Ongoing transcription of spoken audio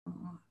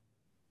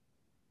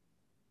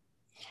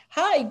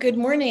Hi, good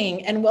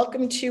morning, and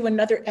welcome to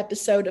another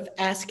episode of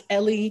Ask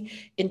Ellie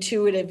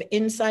Intuitive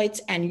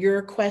Insights and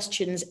Your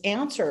Questions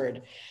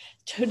Answered.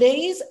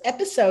 Today's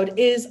episode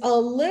is a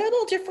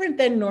little different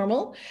than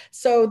normal.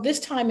 So, this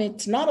time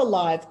it's not a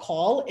live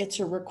call, it's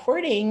a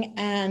recording,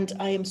 and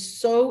I am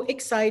so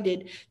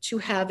excited to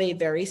have a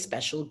very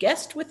special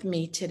guest with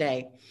me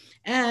today.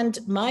 And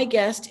my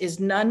guest is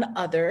none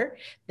other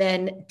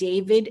than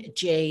David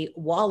J.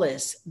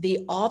 Wallace, the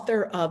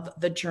author of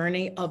The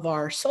Journey of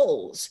Our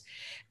Souls.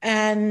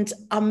 And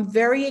I'm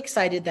very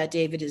excited that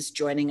David is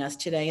joining us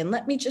today. And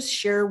let me just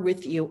share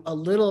with you a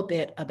little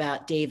bit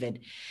about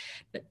David.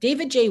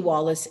 David J.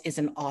 Wallace is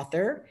an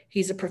author.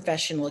 He's a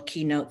professional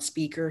keynote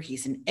speaker.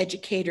 He's an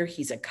educator.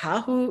 He's a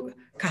help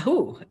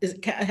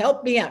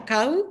me out.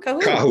 Kahu.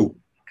 Kahu.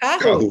 Kahu.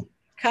 Kahu.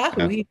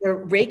 Yeah. He's a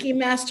Reiki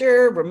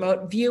master,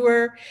 remote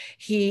viewer.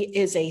 He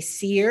is a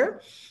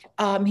seer.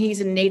 He's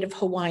a native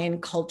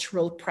Hawaiian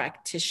cultural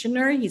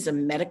practitioner. He's a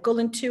medical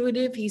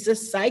intuitive. He's a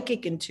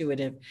psychic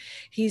intuitive.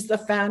 He's the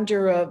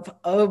founder of,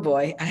 oh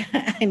boy,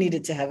 I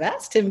needed to have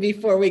asked him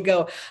before we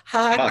go.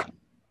 Ha,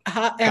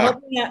 ha,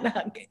 Help me out.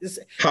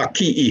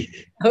 Haki'i.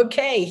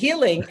 Okay,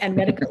 healing and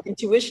medical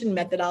intuition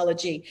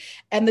methodology,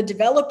 and the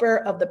developer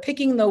of the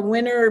Picking the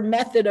Winner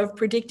method of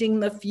predicting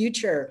the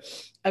future.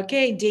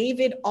 Okay,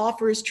 David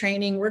offers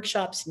training,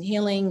 workshops in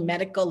healing,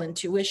 medical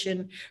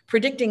intuition,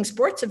 predicting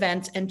sports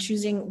events, and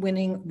choosing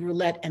winning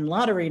roulette and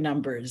lottery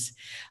numbers.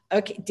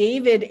 Okay,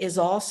 David is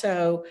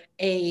also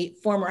a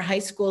former high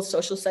school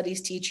social studies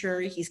teacher.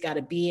 He's got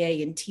a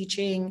BA in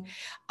teaching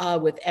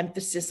with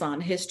emphasis on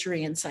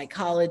history and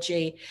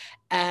psychology.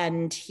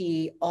 And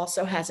he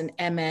also has an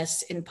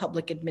MS in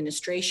public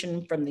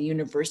administration from the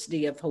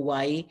University of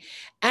Hawaii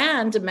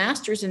and a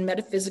master's in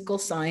metaphysical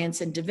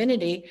science and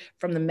divinity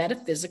from the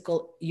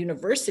Metaphysical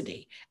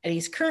University. And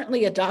he's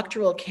currently a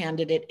doctoral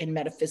candidate in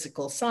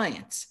metaphysical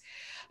science.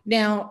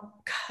 Now,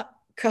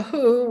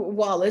 Kahu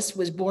Wallace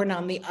was born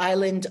on the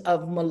island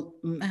of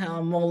Molokai.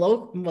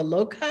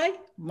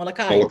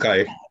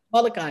 Molokai.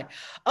 Molokai.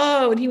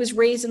 Oh, and he was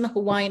raised in the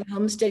Hawaiian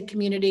homestead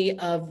community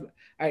of.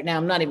 All right, now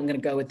I'm not even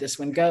going to go with this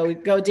one. Go,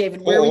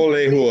 David. Where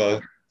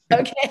Olehua.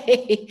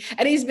 Okay.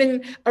 And he's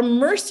been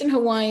immersed in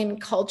Hawaiian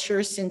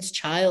culture since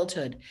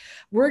childhood.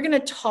 We're going to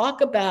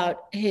talk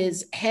about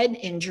his head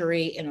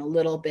injury in a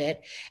little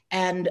bit,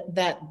 and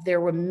that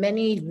there were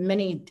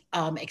many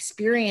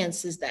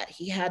experiences that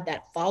he had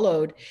that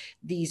followed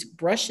these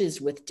brushes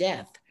with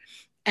death.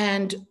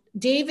 And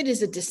David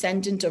is a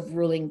descendant of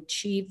ruling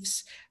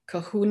chiefs,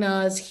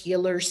 kahunas,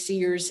 healers,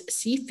 seers,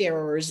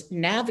 seafarers,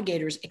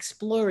 navigators,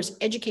 explorers,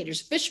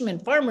 educators, fishermen,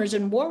 farmers,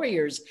 and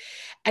warriors.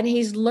 And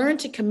he's learned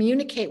to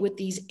communicate with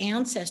these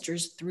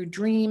ancestors through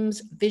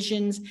dreams,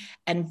 visions,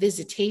 and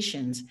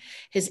visitations.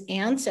 His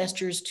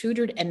ancestors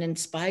tutored and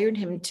inspired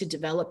him to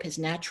develop his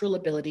natural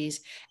abilities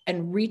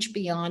and reach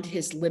beyond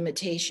his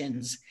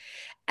limitations.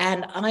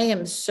 And I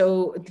am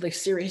so, like,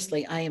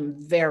 seriously, I am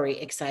very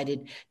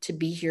excited to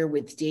be here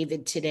with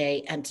David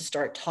today and to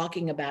start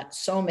talking about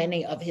so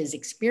many of his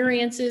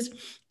experiences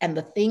and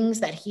the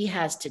things that he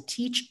has to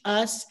teach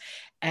us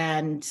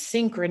and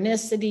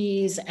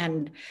synchronicities.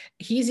 And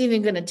he's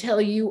even going to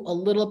tell you a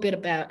little bit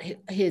about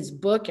his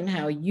book and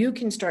how you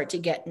can start to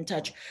get in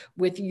touch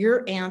with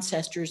your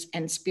ancestors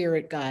and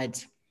spirit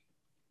guides.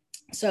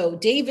 So,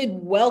 David,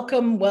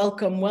 welcome,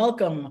 welcome,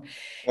 welcome.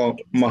 Well,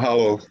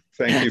 mahalo.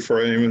 Thank you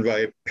for the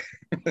invite.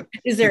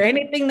 Is there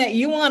anything that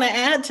you want to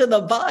add to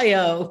the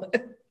bio?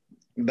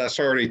 That's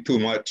already too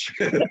much.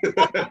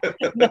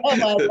 No, I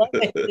love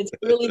it. It's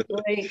really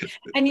great.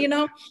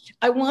 And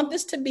I want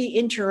this to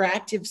be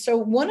interactive. So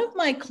one of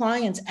my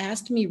clients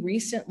asked me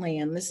recently,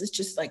 and this is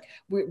just like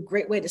a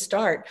great way to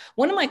start.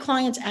 One of my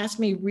clients asked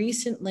me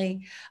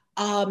recently,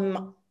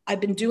 I've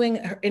been doing,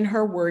 in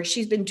her words,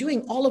 she's been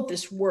doing all of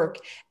this work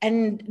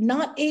and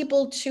not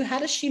able to, how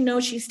does she know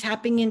she's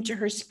tapping into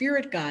her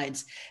spirit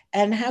guides?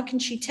 And how can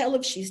she tell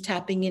if she's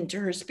tapping into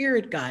her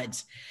spirit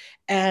guides?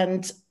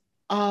 And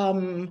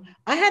I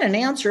had an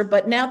answer,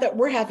 but now that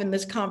we're having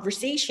this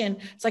conversation,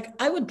 it's like,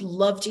 I would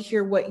love to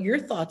hear what your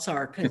thoughts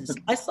are, because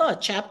I saw a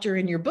chapter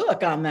in your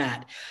book on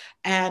that.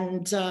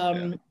 And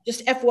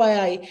just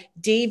FYI,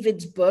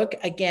 David's book,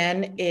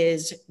 again,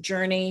 is the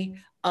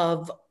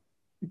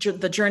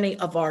journey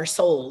of our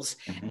souls.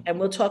 Mm-hmm. And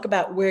we'll talk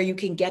about where you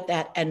can get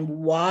that and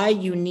why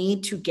you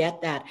need to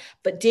get that.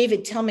 But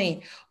David, tell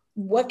me,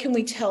 what can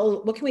we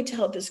tell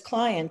this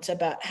client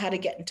about how to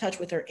get in touch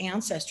with her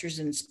ancestors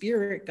and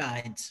spirit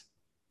guides?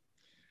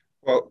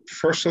 Well,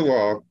 first of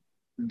all,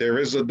 there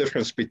is a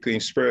difference between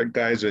spirit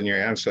guides and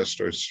your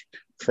ancestors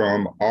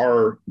from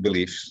our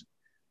beliefs.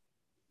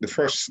 The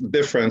first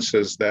difference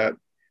is that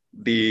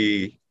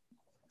the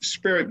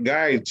spirit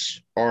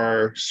guides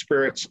are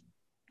spirits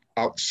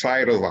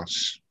outside of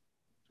us,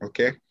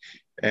 okay?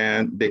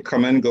 And they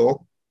come and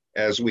go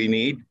as we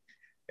need.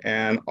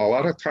 And a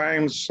lot of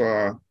times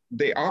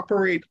they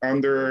operate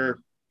under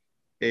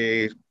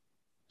a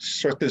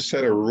certain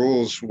set of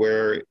rules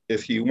where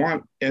if you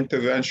want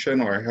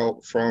intervention or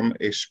help from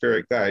a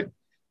spirit guide,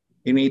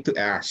 you need to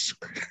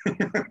ask,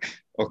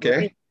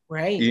 okay?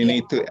 Right. You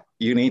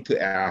Yeah. need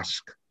to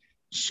ask.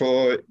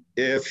 So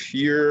if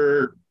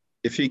you're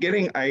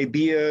getting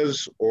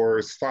ideas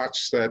or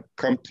thoughts that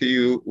come to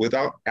you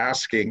without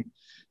asking,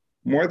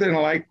 more than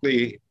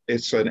likely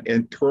it's an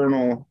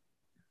internal,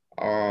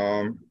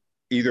 um,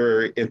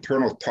 either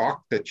internal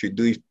talk that you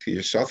do to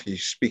yourself, you're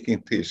speaking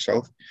to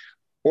yourself,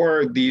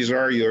 or these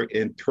are your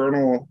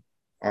internal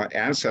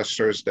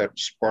ancestors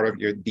that's part of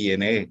your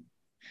DNA.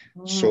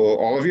 So Mm.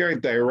 all of your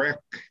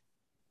direct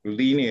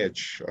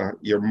lineage,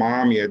 your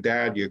mom, your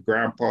dad, your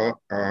grandpa,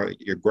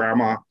 your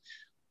grandma,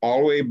 all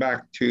the way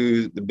back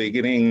to the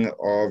beginning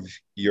of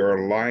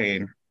your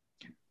line,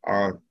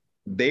 uh,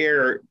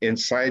 they're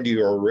inside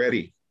you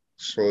already.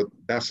 So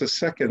that's the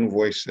second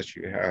voice that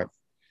you have.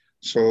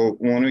 So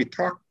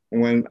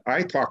when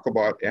I talk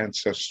about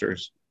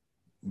ancestors,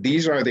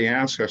 these are the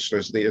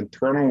ancestors, the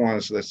internal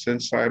ones that's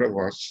inside of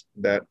us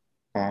that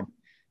um,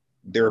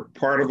 they're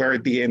part of our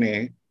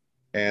DNA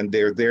and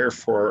they're there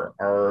for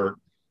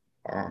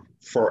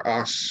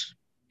us.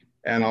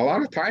 And a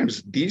lot of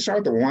times, these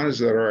are the ones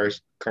that are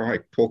kind of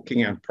like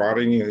poking and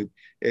prodding you.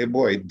 Hey,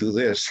 boy, do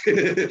this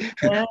Yeah.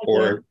 Yeah.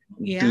 or do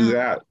Yeah.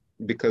 that,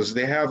 because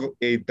they have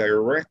a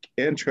direct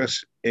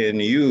interest in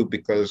you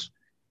because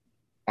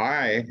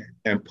I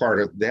am part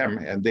of them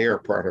and they are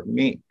part of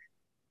me.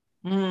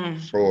 Mm.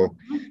 So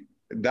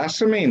that's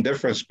the main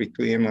difference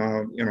between,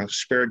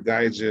 spirit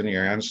guides and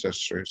your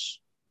ancestors.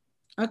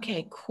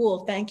 Okay,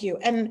 cool. Thank you.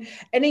 And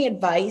any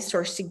advice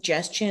or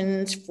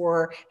suggestions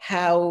for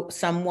how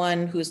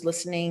someone who's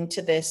listening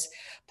to this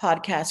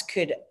podcast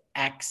could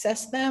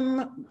access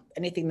them?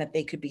 Anything that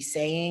they could be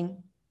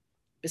saying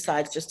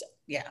besides just,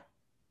 yeah.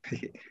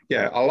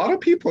 Yeah, a lot of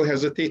people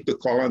hesitate to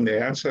call on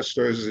their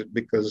ancestors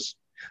because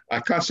I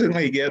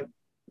constantly get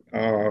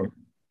uh,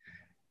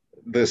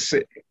 this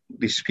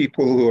these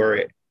people who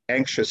are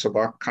anxious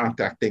about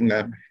contacting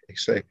them. They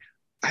say,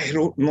 "I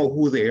don't know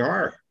who they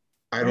are.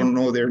 I don't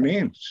know their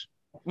names."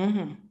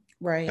 Mm-hmm.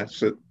 Right.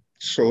 That's it.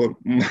 So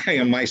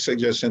my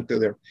suggestion to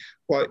them,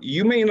 well,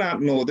 you may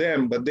not know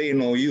them, but they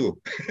know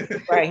you.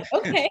 Right.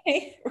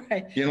 Okay.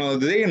 Right.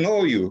 They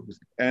know you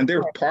and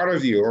they're part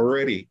of you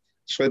already.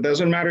 So it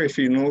doesn't matter if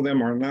you know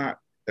them or not.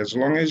 As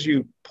long as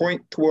you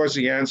point towards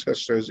the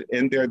ancestors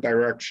in their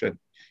direction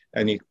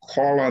and you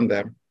call on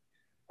them.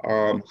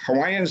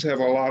 Hawaiians have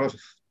a lot of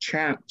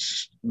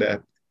chants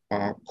that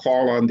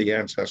call on the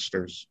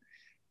ancestors.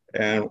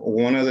 And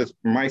one of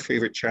my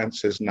favorite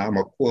chants is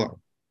Namakua.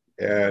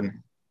 And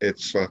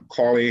it's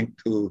calling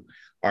to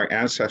our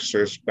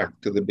ancestors back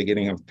to the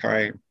beginning of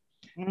time.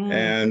 Mm.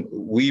 And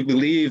we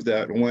believe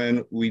that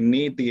when we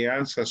need the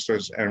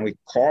ancestors and we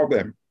call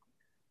them,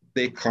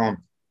 they come.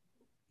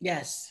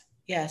 Yes.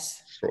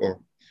 Yes.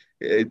 So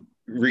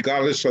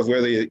regardless of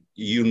whether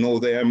you know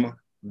them,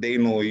 they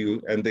know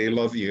you and they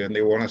love you and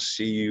they want to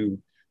see you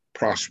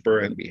prosper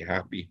and be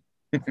happy.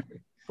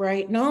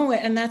 Right. No,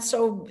 and that's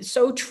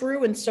so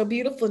true and so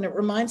beautiful. And it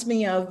reminds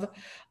me of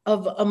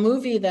a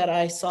movie that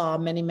I saw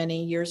many,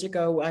 many years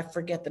ago. I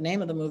forget the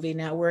name of the movie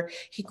now, where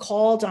he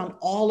called on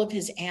all of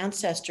his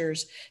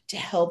ancestors to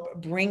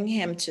help bring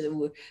him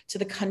to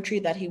the country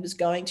that he was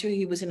going to.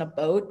 He was in a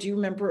boat. Do you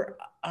remember?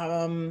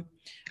 I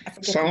forget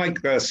the Sound name.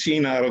 like a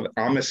scene out of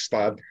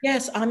Amistad.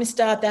 Yes,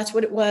 Amistad, that's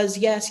what it was.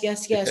 Yes,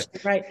 yes, yes,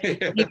 you're right.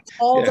 Yeah, He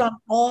called yeah, on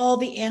all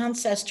the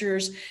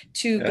ancestors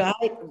to yeah,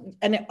 guide,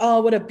 and oh,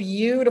 what a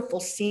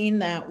beautiful scene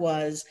that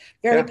was.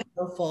 Very yeah,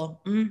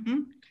 powerful.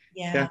 Hmm.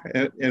 yeah.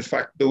 Yeah, In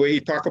fact, the way you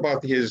talk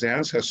about his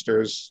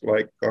ancestors,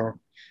 like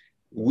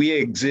we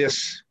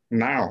exist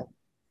now,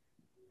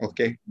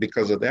 okay,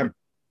 because of them.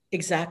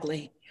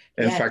 exactly.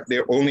 In Yeah, fact,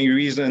 the only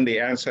reason the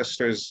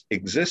ancestors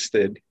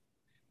existed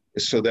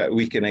is so that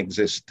we can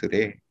exist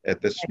today at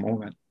this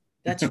moment.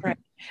 that's right.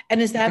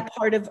 And is that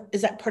part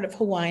of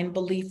Hawaiian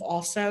belief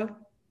also?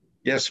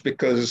 Yes,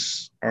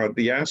 because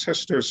the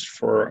ancestors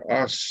for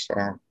us,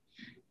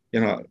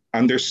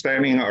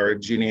 understanding our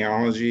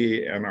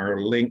genealogy and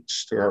our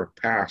links to our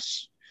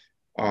past,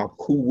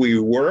 who we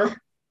were,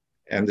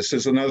 and this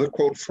is another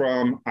quote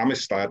from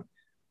Amistad,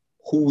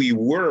 who we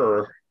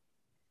were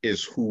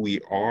is who we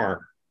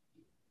are.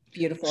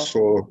 Beautiful.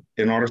 So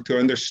in order to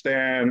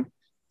understand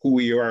who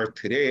we are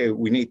today,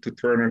 we need to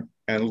turn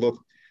and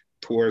look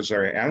towards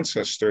our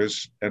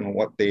ancestors and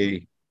what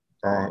they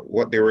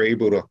were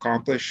able to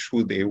accomplish,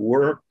 who they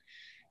were,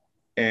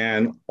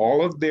 and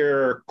all of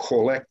their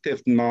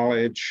collective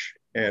knowledge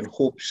and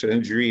hopes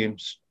and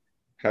dreams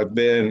have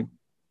been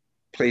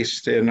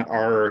placed in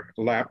our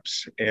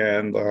laps,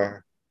 and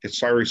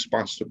it's our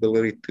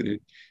responsibility to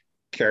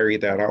carry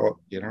that out.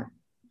 Yeah,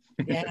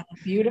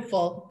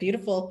 beautiful,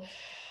 beautiful.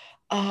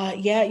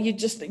 Yeah,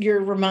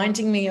 you're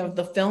reminding me of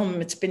the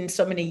film. It's been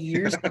so many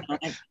years now,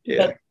 Yeah.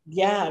 but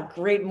yeah,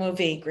 great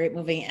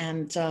movie,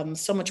 and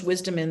so much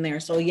wisdom in there.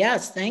 So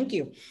yes, thank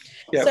you.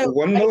 Yeah. So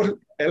One note,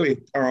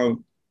 Ellie,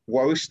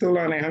 while we're still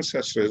on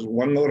ancestors,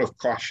 one note of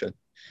caution.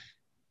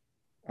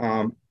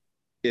 Um,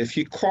 if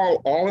you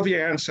call all of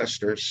your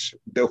ancestors,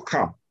 they'll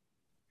come.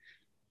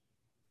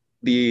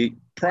 The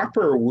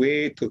proper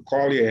way to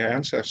call your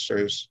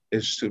ancestors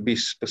is to be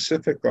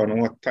specific on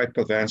what type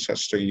of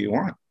ancestor you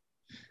want.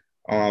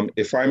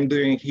 If I'm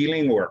doing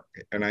healing work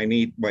and I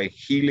need my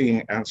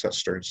healing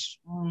ancestors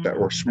that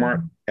were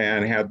smart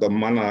and had the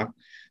mana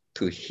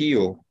to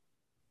heal,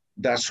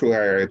 that's who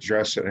I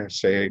address it and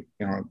say,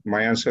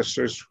 my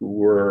ancestors who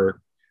were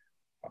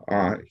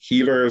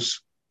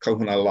healers,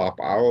 Kahuna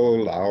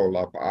Lapa'au, Lao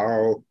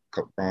Lapa'au,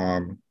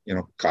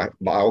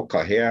 Lao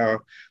Kahea,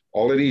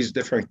 all of these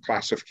different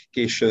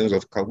classifications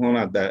of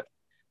kahuna that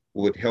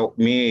would help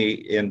me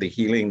in the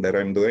healing that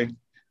I'm doing.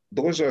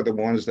 Those are the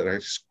ones that I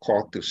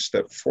call to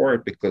step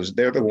forward because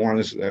they're the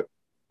ones that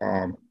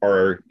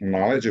are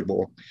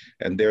knowledgeable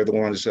and they're the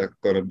ones that are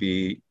going to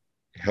be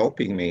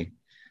helping me.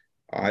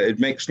 It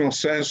makes no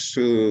sense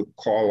to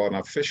call on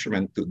a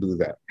fisherman to do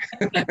that.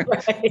 They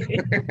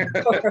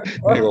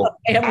go,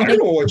 I don't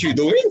know what you're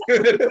doing.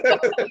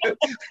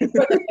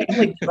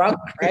 Family drunk,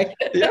 right?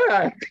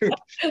 Yeah.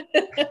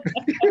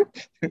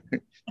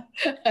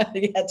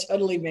 Yeah,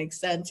 totally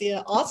makes sense.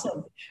 Yeah,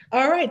 awesome.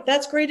 All right,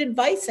 that's great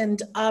advice,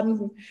 and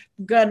I'm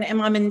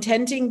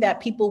intending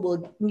that people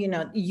will,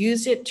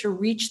 use it to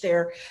reach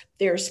their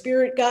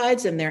spirit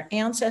guides and their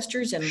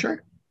ancestors. And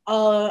sure.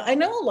 I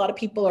know a lot of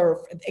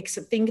people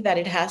think that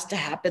it has to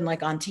happen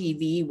like on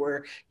TV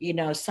where,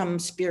 some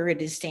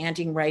spirit is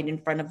standing right in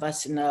front of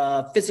us in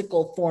a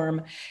physical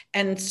form.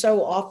 And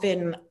so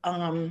often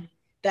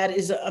that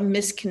is a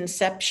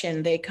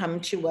misconception. They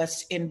come to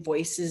us in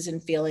voices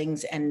and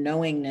feelings and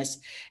knowingness,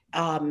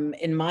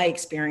 in my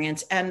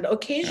experience. And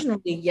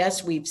occasionally,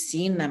 yes, we've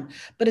seen them,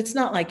 but it's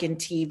not like in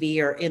TV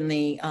or in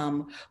the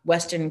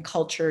Western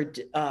culture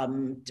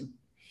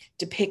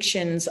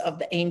depictions of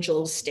the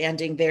angels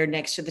standing there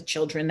next to the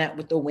children that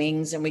with the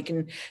wings, and we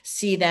can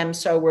see them.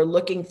 So we're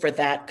looking for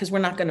that because we're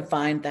not going to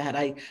find that.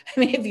 I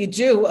mean, if you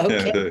do,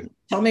 okay,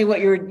 tell me what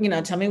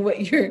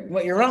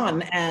you're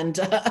on, and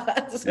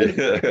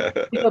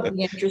it'll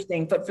be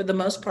interesting. But for the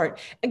most part,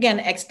 again,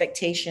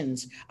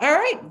 expectations. All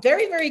right,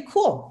 very, very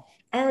cool.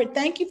 All right,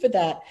 thank you for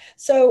that.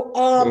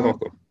 So,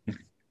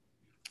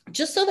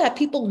 just so that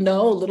people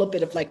know a little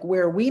bit of like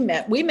where we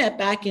met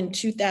back in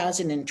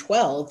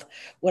 2012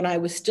 when I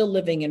was still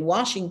living in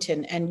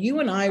Washington, and you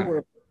and I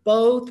were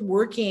both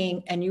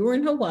working, and you were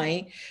in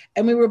Hawaii,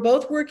 and we were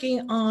both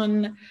working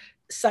on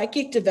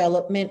psychic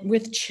development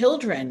with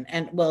children,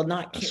 and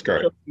not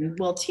children,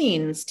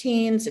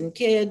 teens and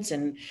kids,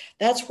 and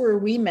that's where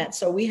we met.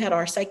 So we had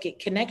our psychic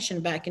connection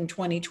back in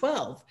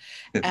 2012.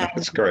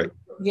 That's great.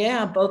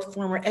 Yeah, both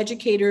former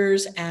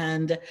educators,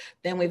 and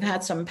then we've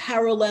had some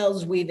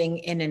parallels weaving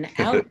in and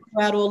out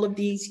throughout all of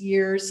these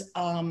years.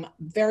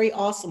 Very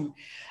awesome.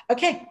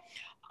 Okay,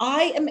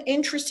 I am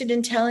interested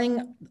in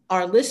telling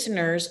our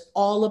listeners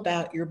all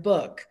about your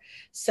book.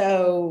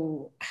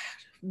 So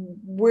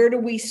where do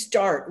we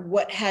start?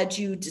 What had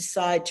you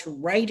decide to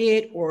write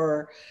it,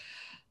 or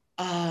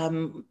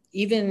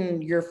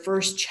even your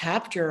first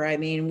chapter? I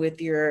mean, with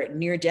your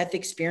near-death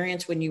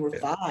experience when you were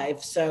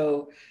 5.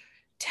 So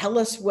tell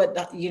us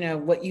what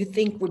you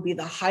think would be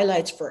the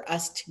highlights for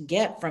us to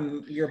get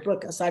from your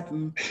book, aside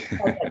from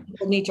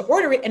people need to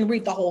order it and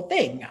read the whole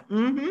thing.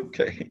 Mm-hmm.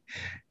 Okay.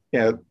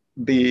 Yeah.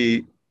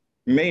 The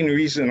main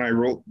reason I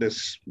wrote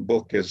this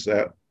book is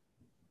that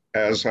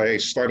as I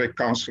started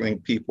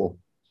counseling people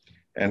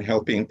and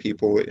helping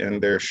people in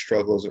their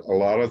struggles, a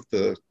lot of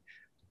the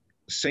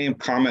same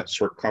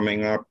comments were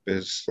coming up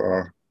is,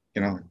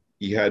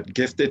 you had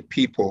gifted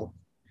people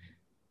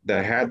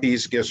that had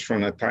these gifts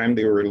from the time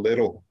they were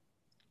little.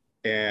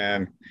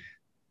 And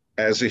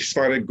as they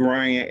started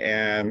growing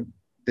and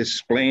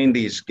displaying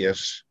these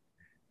gifts,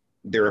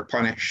 they were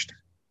punished,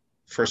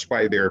 first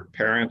by their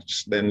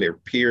parents, then their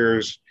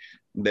peers,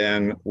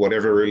 then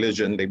whatever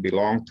religion they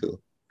belonged to.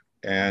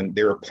 And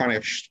they were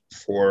punished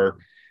for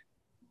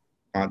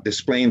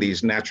displaying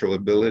these natural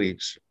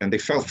abilities. And they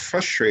felt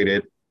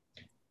frustrated.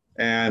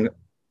 And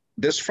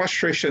this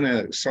frustration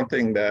is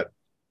something that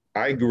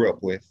I grew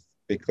up with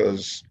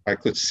because I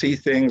could see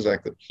things, I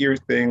could hear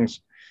things,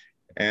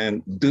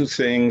 and do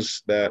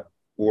things that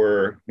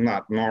were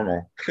not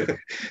normal.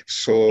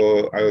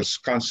 So I was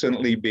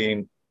constantly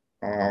being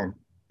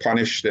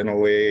punished in a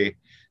way.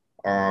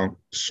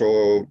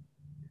 So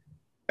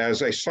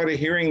as I started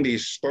hearing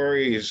these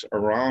stories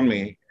around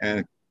me,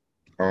 and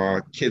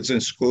kids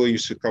in school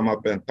used to come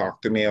up and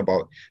talk to me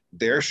about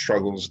their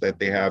struggles that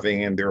they're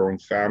having in their own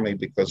family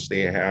because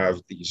they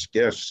have these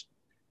gifts,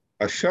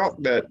 I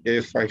felt that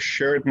if I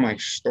shared my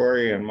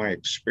story and my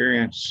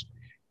experience,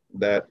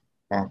 that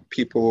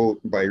people,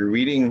 by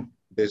reading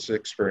this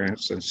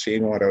experience and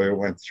seeing what I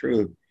went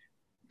through,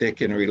 they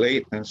can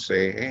relate and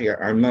say, hey,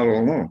 I'm not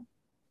alone.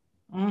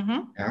 Mm-hmm.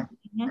 Yeah,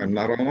 Mm-hmm. I'm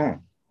not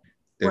alone.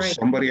 There's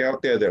somebody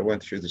out there that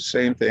went through the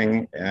same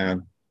thing.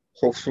 And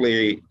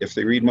hopefully, if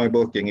they read my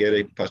book and get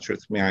in touch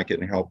with me, I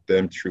can help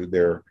them through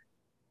their,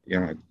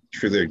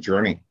 through their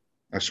journey.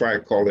 That's why I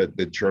call it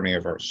the journey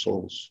of our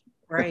souls.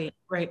 Right,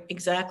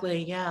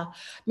 exactly. Yeah. I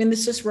mean,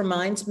 this just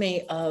reminds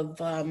me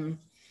of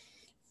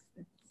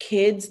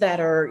kids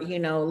that are, you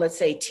know, let's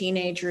say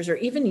teenagers or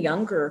even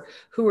younger,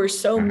 who are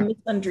so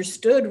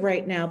misunderstood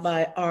right now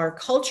by our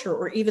culture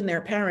or even their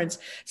parents,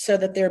 so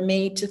that they're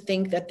made to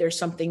think that there's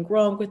something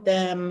wrong with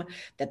them,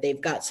 that they've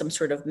got some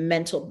sort of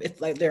mental, if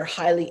like they're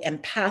highly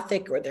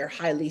empathic or they're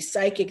highly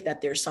psychic,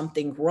 that there's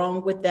something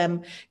wrong with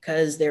them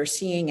because they're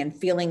seeing and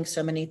feeling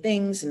so many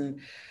things, and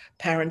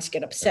parents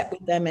get upset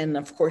with them, and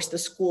of course the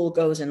school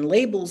goes and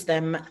labels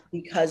them,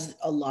 because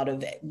a lot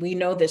of it, we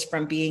know this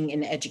from being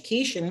in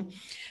education,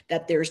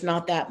 that there's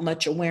not that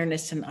much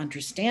awareness and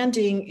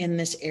understanding in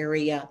this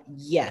area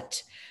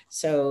yet.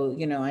 So,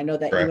 you know, I know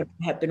that you Right.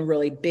 have been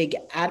really big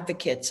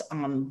advocates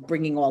on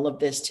bringing all of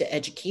this to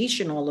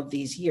education all of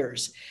these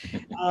years.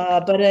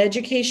 But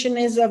education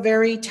is a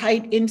very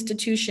tight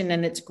institution,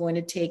 and it's going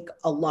to take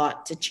a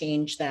lot to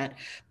change that.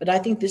 But I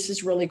think this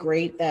is really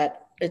great,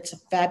 that it's a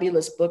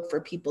fabulous book for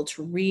people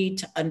to read,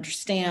 to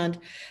understand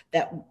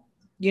that,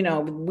 you know,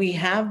 we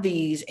have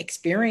these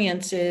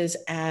experiences,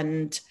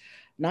 and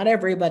not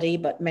everybody,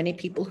 but many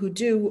people who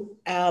do,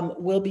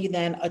 will be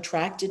then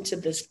attracted to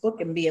this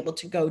book and be able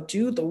to go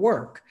do the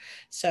work.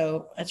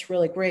 So that's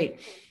really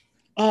great.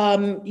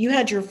 You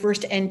had your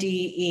first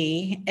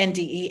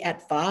NDE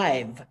at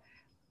 5.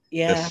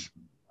 Yeah. Yes.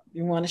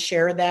 You want to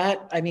share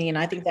that? I mean,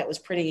 I think that was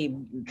pretty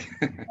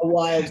a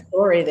wild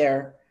story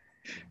there.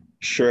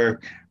 Sure.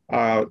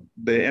 The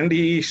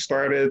NDE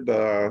started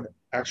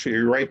actually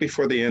right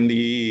before the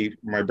NDE.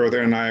 My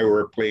brother and I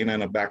were playing in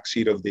the back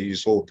seat of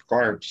these old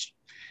cars.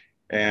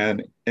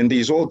 And in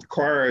these old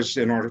cars,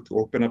 in order to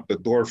open up the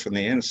door from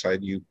the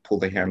inside, you pull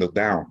the handle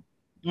down.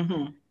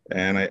 Mm-hmm.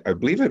 And I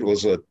believe it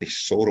was a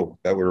DeSoto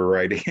that we were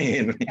riding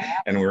in,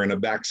 and we're in the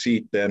back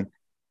seat then.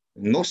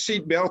 No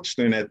seat belts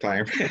during that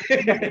time,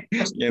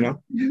 you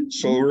know.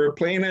 So we were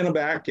playing in the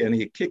back, and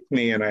he kicked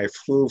me, and I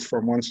flew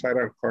from one side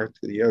of the car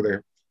to the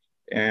other.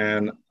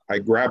 And I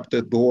grabbed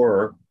the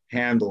door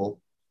handle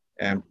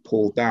and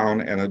pulled down,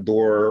 and the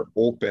door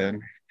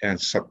opened and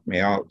sucked me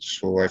out.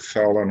 So I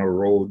fell on the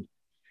road.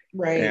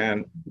 Right.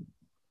 And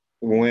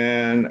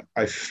when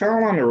I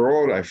fell on the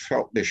road, I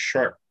felt this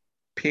sharp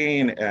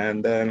pain.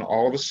 And then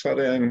all of a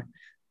sudden,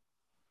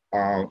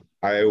 there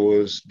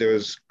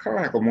was kind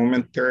of like a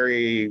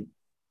momentary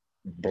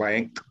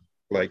blank,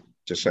 like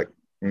just like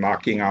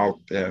knocking out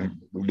and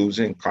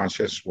losing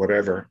conscious,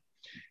 whatever.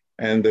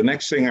 And the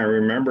next thing I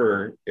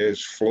remember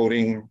is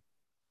floating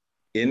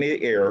in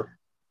the air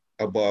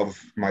above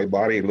my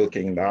body,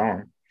 looking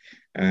down.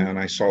 And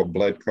I saw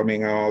blood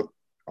coming out.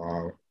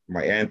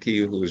 My auntie,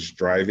 who was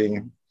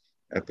driving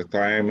at the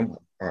time,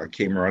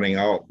 came running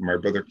out. My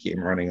brother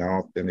came running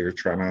out, and they were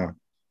trying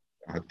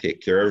to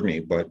take care of me.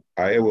 But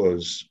I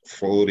was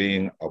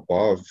floating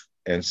above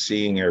and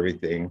seeing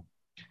everything.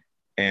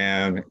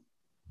 And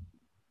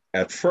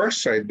at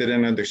first, I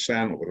didn't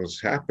understand what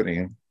was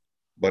happening.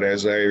 But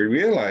as I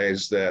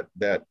realized that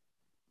that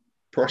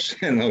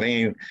person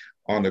laying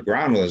on the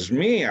ground was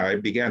me, I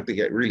began to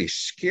get really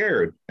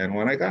scared. And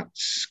when I got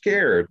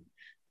scared,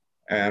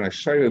 and I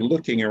started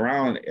looking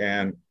around,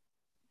 and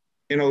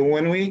you know,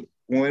 when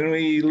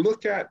we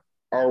look at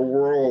our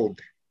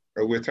world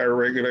with our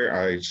regular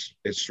eyes,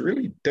 it's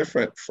really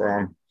different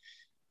from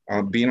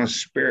being a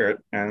spirit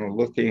and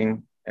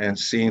looking and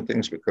seeing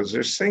things, because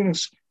there's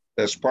things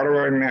that's part of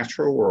our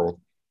natural world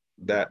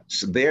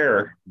that's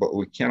there, but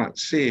we cannot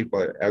see.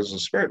 But as a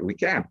spirit, we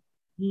can.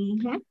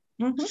 Mm-hmm.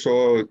 Mm-hmm.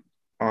 So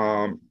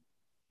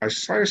I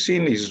started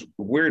seeing these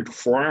weird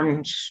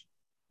forms.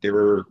 There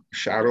were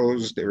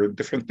shadows. There were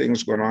different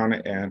things going on,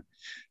 and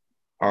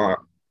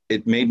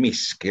it made me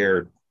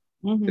scared.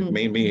 Mm-hmm. It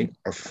made me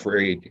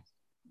afraid.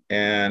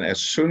 And as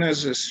soon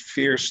as this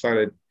fear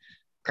started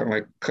kind of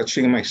like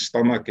touching my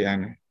stomach,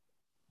 and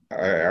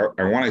I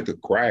wanted to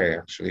cry,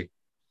 actually.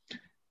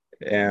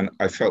 And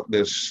I felt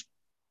this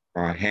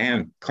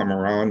hand come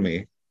around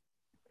me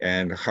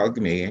and hug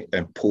me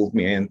and pulled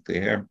me into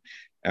him.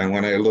 And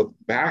when I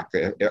looked back,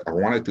 I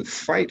wanted to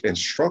fight and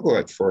struggle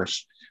at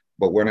first.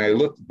 But when I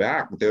looked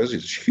back, there was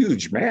this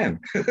huge man,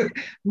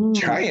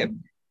 giant.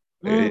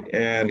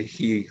 And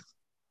he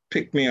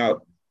picked me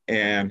up,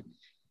 and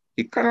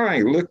he kind of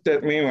like looked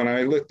at me. When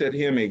I looked at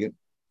him, he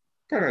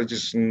kind of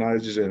just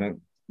nudged and a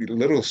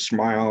little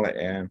smile.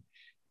 And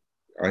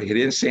he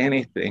didn't say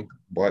anything,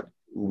 but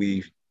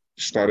we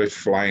started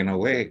flying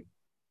away.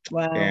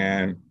 Wow.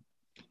 And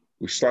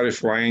we started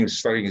flying,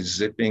 starting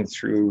zipping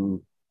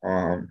through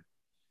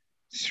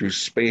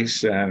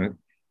space. And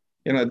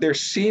you know, there's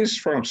scenes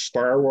from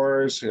Star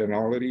Wars and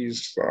all of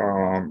these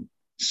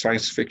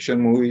science fiction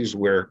movies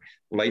where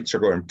lights are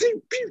going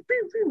pew, pew,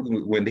 pew,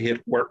 pew, when they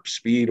hit warp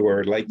speed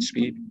or light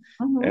speed,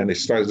 and they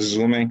start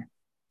zooming.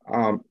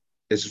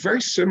 It's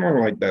very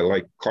similar like that,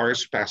 like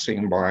cars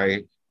passing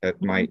by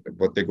at night,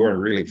 but they're going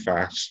really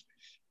fast.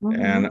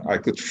 And I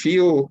could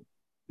feel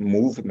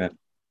movement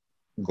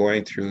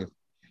going through.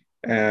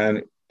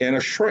 And in a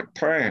short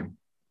time,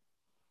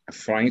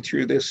 flying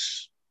through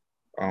this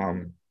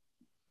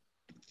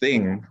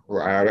thing,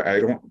 I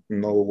don't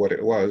know what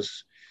it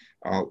was.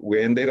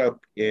 We ended up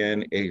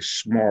in a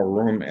small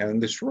room,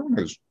 and this room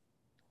has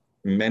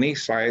many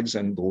sides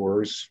and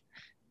doors,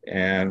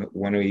 And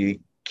when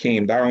we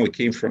came down, we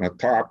came from the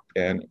top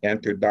and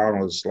entered down.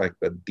 It was like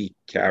a deep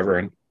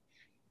cavern.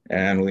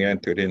 And we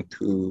entered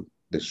into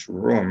this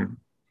room,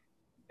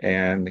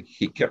 and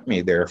he kept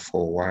me there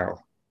for a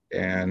while.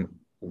 And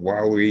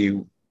while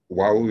we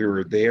while we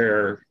were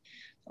there,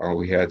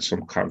 we had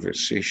some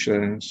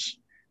conversations.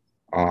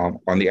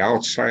 On the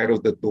outside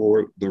of the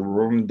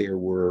room, there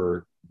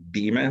were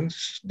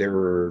demons. There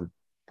were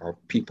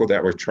people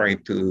that were trying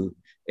to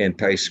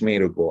entice me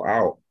to go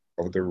out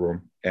of the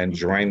room and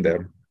join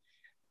them.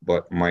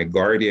 But my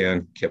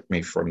guardian kept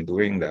me from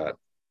doing that.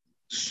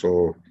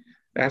 So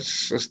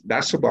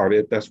that's about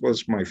it. That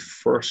was my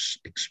first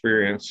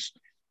experience.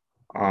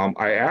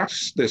 I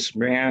asked this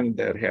man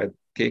that had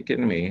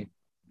taken me,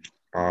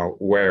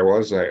 where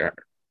was I?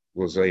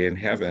 Was I in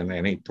heaven?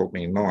 And he told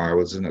me, no, I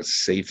was in a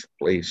safe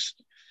place,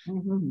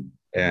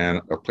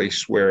 and a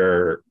place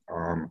where,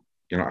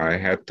 I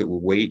had to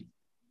wait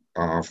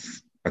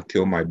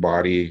until my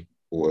body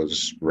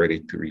was ready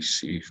to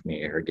receive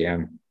me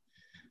again.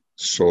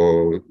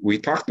 So we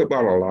talked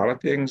about a lot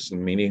of things, the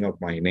meaning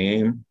of my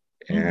name,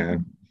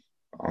 and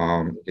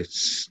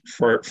it's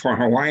for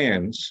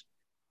Hawaiians,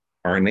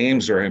 our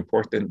names are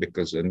important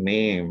because the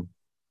name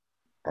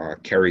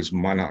carries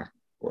mana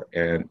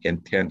and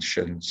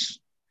intentions.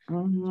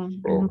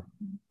 So,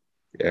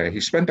 yeah, he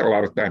spent a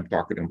lot of time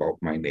talking about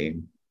my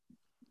name.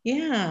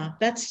 Yeah,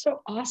 that's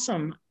so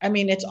awesome. I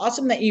mean, it's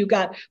awesome that you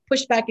got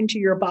pushed back into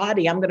your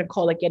body. I'm going to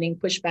call it getting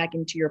pushed back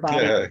into your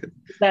body. Yeah.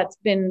 That's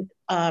been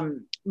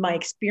my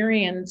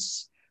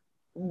experience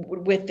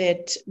with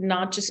it.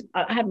 Not just,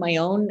 I had my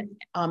own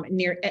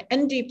near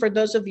ND. For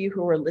those of you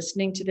who are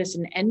listening to this,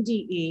 an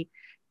NDE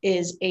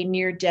is a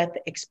near-death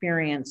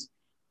experience.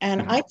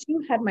 And I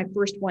too had my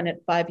first one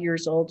at 5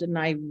 years old, and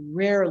I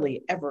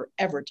rarely ever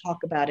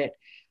talk about it.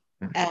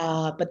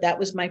 But that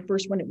was my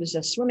first one. It was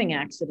a swimming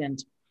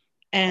accident.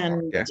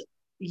 And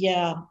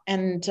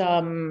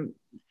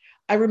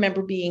I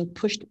remember being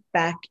pushed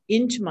back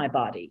into my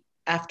body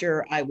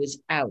after I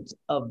was out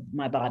of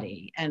my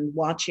body and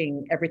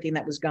watching everything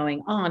that was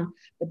going on.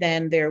 But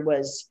then there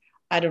was,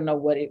 I don't know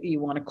what you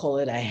want to call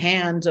it, a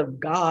hand of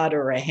God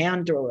or a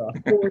hand or a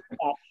force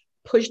that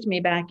pushed me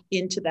back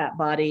into that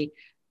body.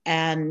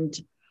 And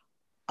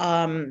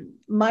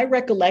my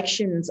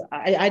recollections,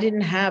 I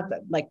didn't have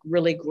like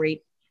really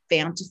great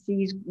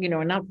fantasies,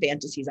 not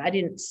fantasies. I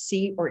didn't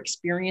see or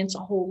experience a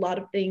whole lot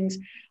of things.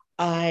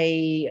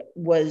 I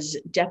was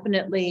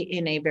definitely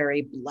in a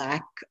very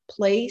black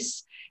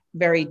place,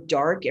 very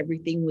dark.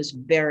 Everything was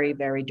very,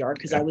 very dark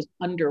because I was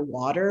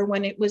underwater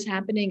when it was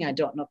happening. I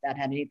don't know if that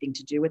had anything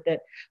to do with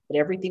it, but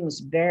everything was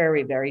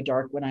very, very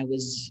dark when I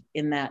was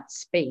in that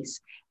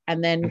space.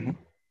 And then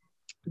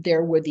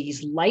there were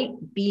these light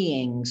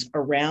beings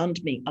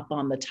around me up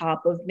on the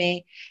top of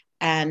me.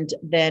 And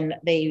then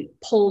they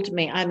pulled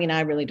me. I mean, I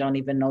really don't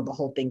even know the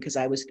whole thing because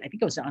I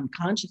think I was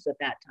unconscious at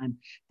that time.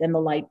 Then the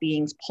light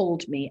beings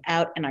pulled me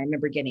out, and I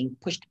remember getting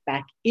pushed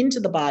back into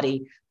the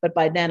body. But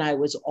by then I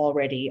was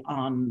already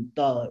on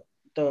the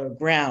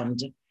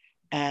ground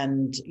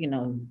and,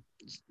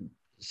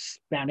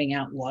 spouting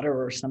out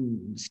water or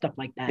some stuff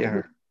like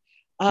that.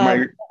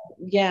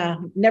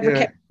 Never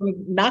kept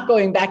not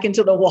going back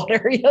into the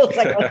water. It was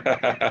like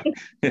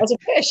I was a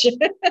fish.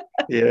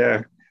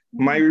 Yeah.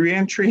 My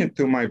reentry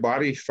into my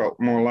body felt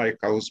more like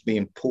I was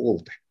being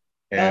pulled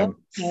and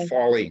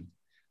falling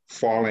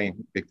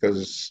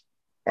because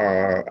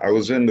I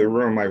was in the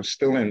room. I was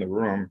still in the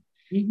room,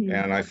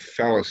 and I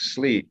fell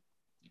asleep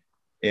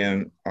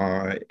in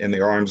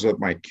the arms of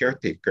my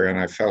caretaker, and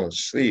I fell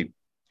asleep.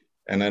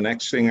 And the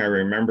next thing I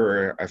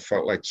remember, I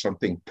felt like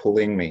something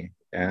pulling me,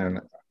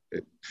 and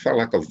it felt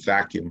like a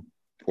vacuum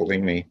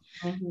pulling me,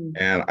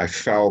 and I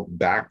fell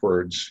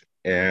backwards.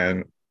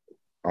 And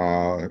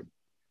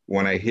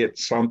when I hit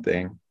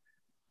something,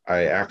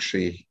 I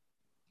actually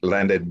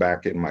landed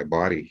back in my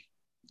body.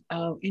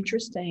 Oh,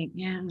 interesting.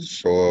 Yeah.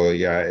 So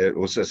it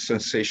was a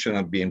sensation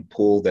of being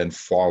pulled and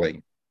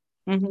falling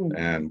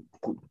and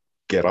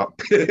get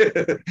up.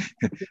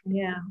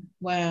 Yeah.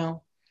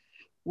 Wow.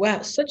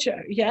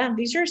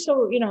 These are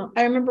so,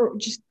 I remember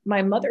just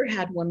my mother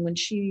had one when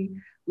she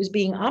was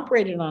being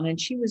operated on, and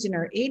she was in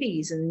her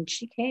 80s, and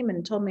she came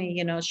and told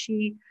me,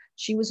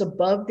 she was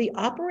above the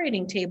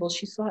operating table.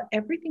 She saw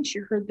everything. She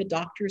heard the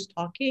doctors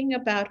talking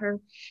about her.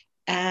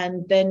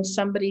 And then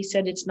somebody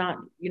said, it's not,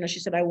 she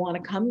said, I want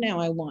to come now.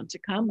 I want to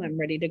come. I'm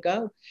ready to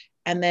go.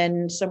 And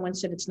then someone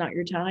said, it's not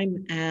your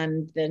time.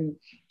 And then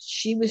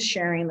she was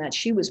sharing that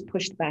she was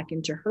pushed back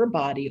into her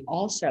body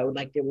also.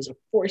 Like there was a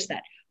force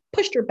that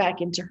pushed her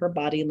back into her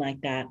body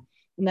like that.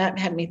 And that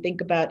had me think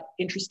about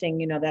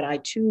interesting, that I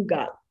too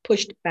got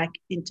pushed back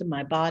into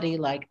my body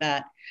like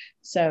that.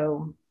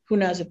 So who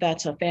knows if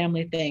that's a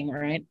family thing,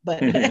 right?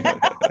 But yeah.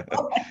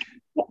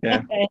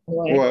 Anyway.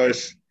 Well,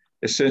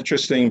 it's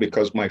interesting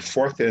because my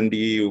fourth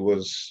NDE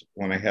was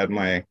when I had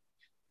my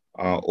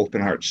open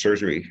heart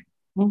surgery.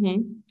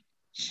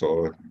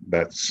 So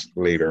that's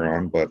later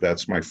on, but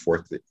that's my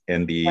fourth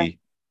NDE.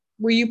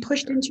 Were you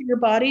pushed into your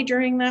body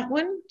during that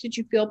one? Did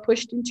you feel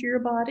pushed into your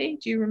body?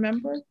 Do you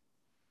remember?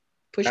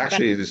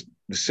 Actually,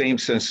 the same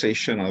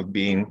sensation of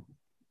being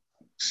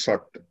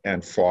sucked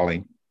and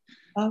falling.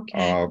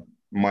 Okay.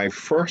 My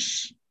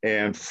first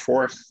and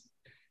fourth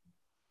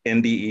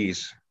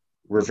NDEs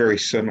were very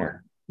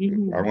similar.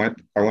 Mm-hmm.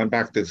 I went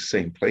back to the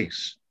same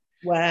place,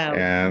 Wow.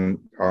 and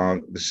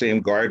the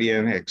same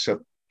guardian,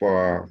 except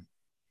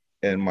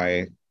in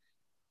my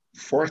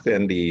fourth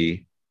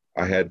NDE,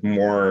 I had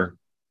more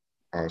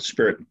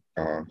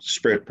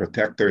spirit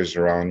protectors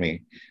around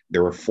me.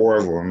 There were four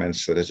of them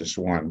instead of just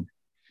one,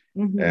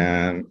 Mm-hmm.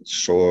 and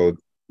so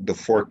the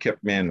four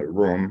kept me in the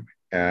room,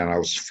 and I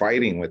was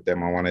fighting with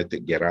them. I wanted to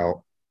get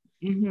out,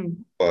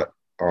 Mm-hmm. but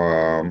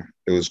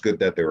it was good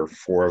that there were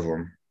four of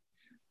them.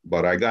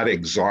 But I got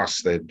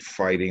exhausted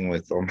fighting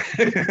with them,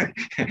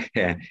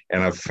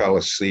 and I fell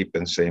asleep.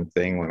 And same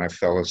thing, when I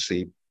fell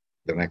asleep,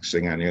 the next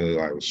thing I knew,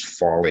 I was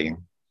falling,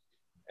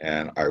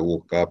 and I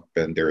woke up,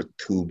 and there were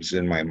tubes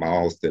in my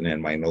mouth and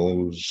in my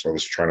nose. I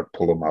was trying to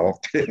pull them out,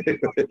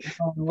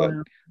 Oh, but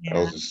wow. I Yeah.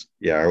 was,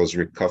 yeah, I was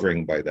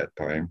recovering by that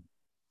time.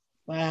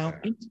 Wow.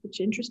 Such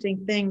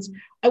interesting things.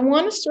 I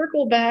want to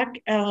circle back.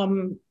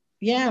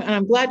 Yeah, and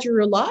I'm glad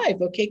you're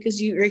alive, okay,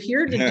 because you are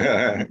here to do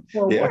it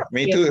for Yeah, work,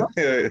 me you too. know?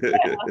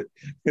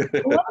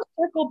 I want to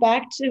circle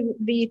back to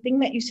the thing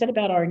that you said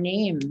about our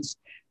names.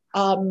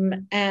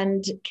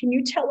 And can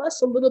you tell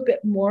us a little bit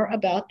more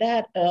about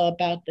that,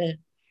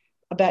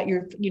 about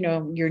your,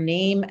 your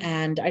name?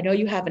 And I know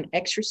you have an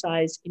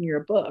exercise in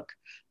your book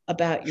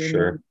about your name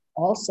Sure.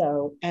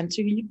 also. And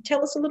so can you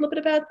tell us a little bit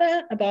about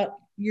that, about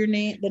your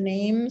name, the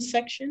name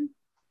section,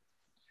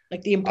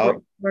 like the Uh,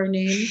 importance of our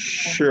names?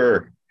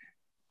 sure.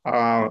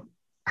 Uh,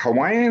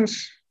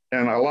 Hawaiians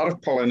and a lot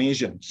of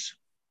Polynesians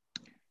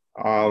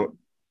uh,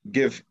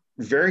 give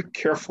very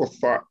careful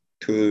thought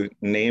to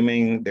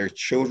naming their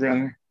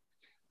children,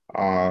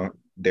 uh,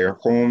 their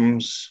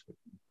homes,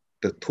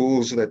 the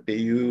tools that they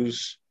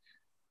use,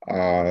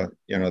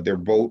 their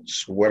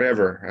boats,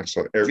 whatever. And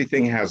so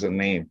everything has a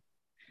name.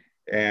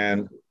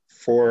 And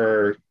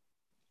for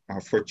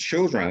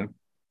children,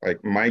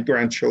 like my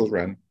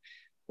grandchildren,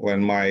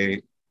 when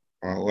my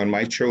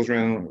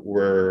children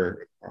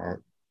were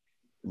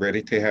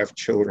ready to have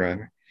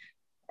children,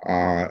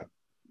 uh,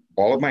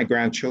 all of my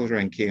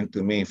grandchildren came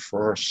to me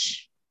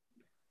first,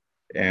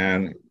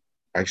 and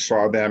I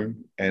saw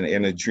them, and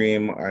in a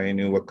dream, I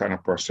knew what kind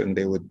of person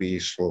they would be.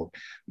 So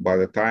by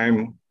the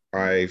time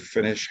I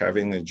finished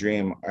having a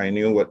dream, I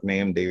knew what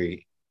name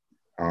they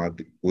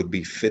would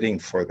be fitting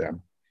for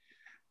them.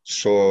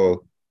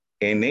 So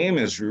a name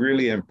is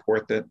really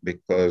important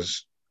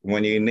because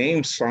when you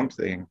name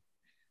something,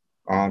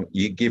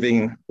 you're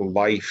giving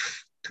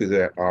life to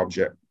that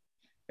object,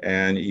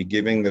 and you're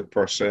giving the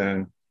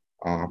person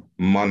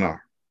mana.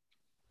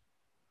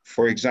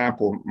 For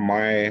example,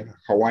 my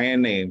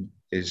Hawaiian name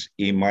is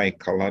Imai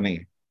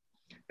Kalani,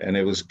 and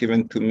it was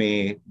given to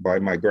me by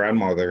my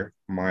grandmother,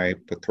 my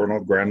paternal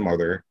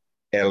grandmother,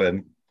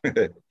 Ellen.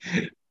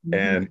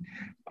 Mhm.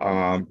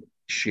 And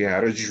she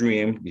had a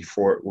dream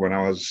before, when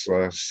I was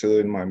still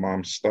in my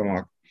mom's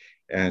stomach,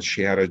 and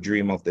she had a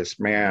dream of this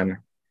man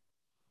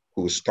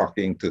who was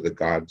talking to the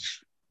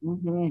gods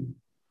Mhm.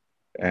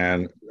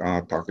 and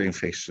talking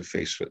face to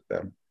face with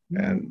them. Mhm.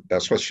 And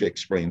that's what she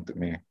explained to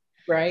me.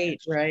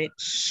 Right, right.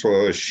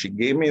 So she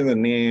gave me the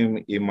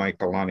name Imai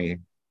Kalani,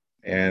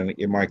 and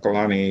Imai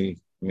Kalani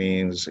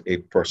means a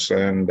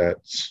person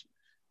that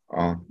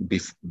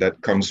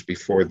comes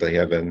before the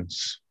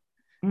heavens,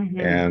 Mhm.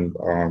 and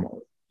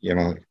you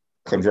know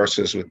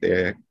converses with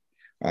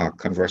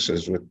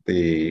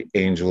the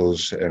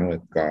angels and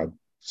with God.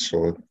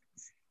 So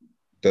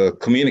the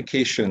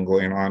communication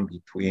going on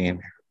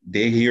between,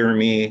 they hear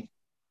me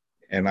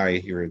and I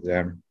hear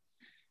them.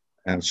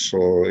 And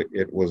so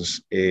it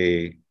was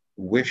a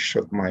wish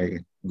of my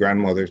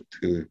grandmother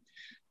to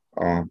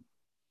um,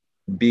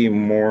 be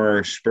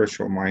more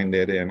spiritual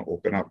minded and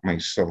open up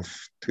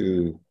myself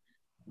to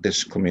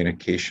this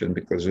communication,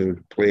 because it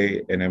would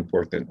play an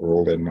important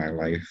role in my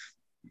life.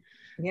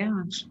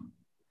 Yeah.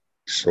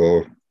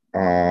 So,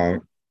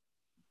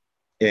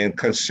 in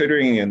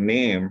considering a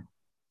name,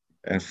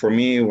 and for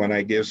me, when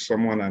I give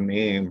someone a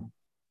name,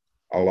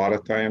 a lot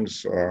of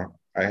times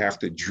I have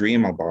to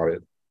dream about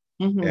it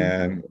Mhm.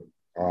 and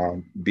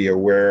be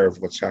aware of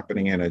what's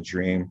happening in a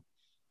dream,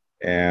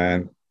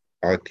 and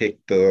I'll take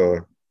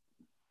the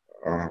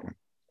um,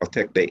 I'll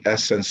take the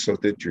essence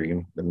of the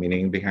dream, the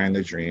meaning behind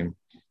the dream,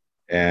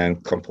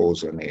 and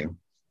compose a name,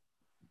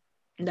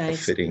 a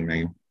Nice. fitting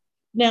name.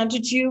 Now,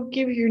 did you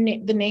give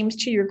the names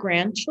to your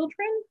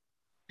grandchildren?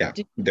 Yeah,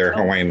 Did, they're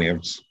oh, Hawaiian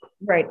names.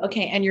 right.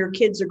 Okay. And your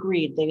kids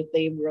agreed.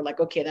 They were like,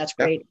 okay, that's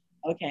Yeah, great.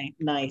 Okay,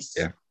 nice.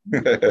 yeah,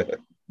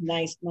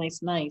 Nice,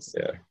 nice, nice.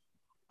 yeah.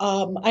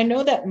 I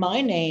know that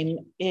my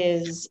name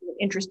is an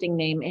interesting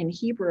name in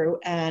Hebrew,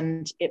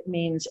 and it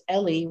means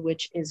Eli,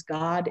 which is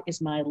God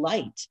is my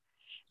light.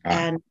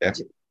 And Yeah,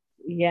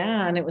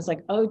 yeah, and it was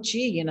like, oh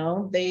gee,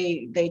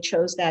 they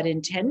chose that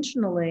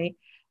intentionally.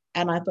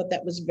 And I thought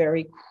that was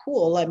very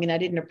cool. I mean, I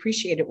didn't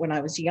appreciate it when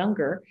I was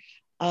younger,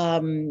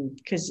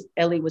 because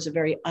Ellie was a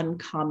very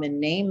uncommon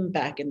name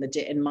back in the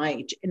day in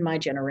my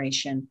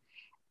generation.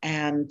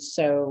 And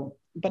so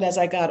but as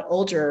I got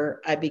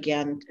older, I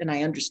began, and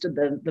I understood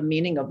the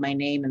meaning of my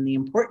name and the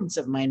importance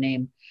of my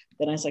name.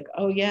 Then I was like,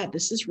 oh yeah,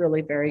 this is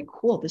really very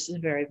cool. This is a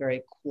very,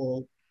 very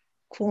cool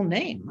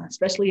name,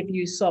 especially if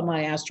you saw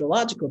my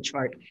astrological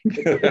chart.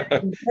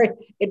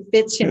 It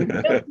fits in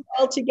really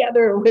well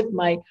together with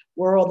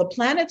where all the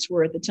planets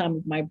were at the time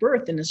of my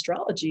birth. And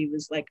astrology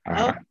was like,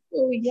 oh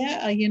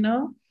yeah,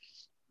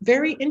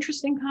 very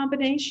interesting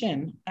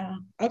combination.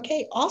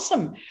 Okay,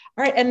 awesome. All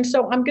right. And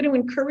so I'm going to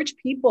encourage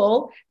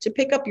people to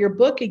pick up your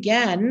book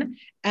again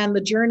and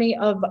the journey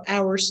of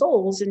our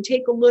souls and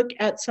take a look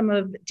at some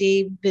of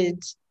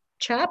David's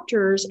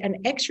chapters and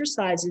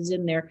exercises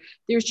in there.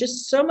 There's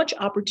just so much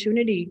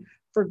opportunity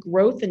for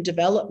growth and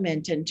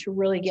development and to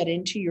really get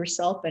into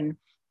yourself and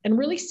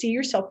really see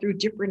yourself through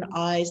different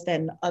eyes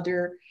than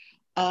other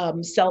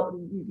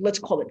let's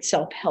call it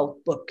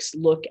self-help books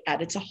look at.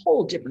 It's a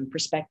whole different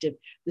perspective.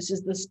 This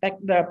is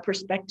the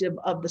perspective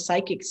of the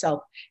psychic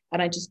self.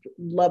 And I just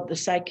love the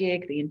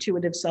psychic, the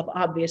intuitive self.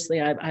 Obviously,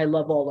 I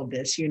love all of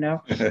this, and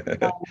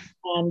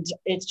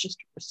it's just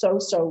so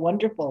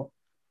wonderful.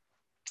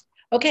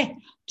 Okay.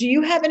 Do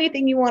you have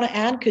anything you want to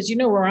add? Because you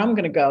know where I'm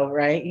going to go,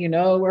 right? You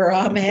know where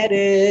I'm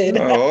headed.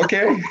 Oh,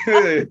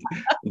 okay.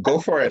 Go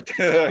for it.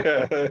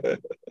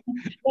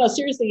 No,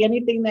 seriously,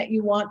 anything that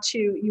you want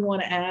to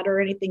add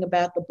or anything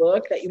about the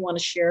book that you want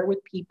to share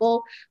with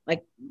people?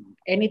 Like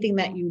anything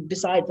that you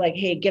besides like,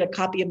 hey, get a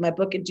copy of my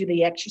book and do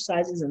the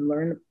exercises and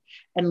learn.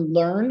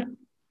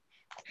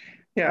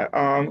 Yeah.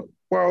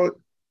 Well,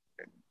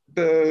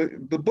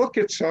 the book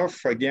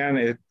itself, again,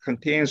 it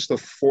contains the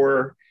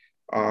four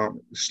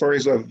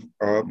stories of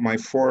my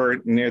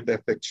four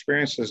near-death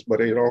experiences,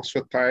 but it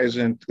also ties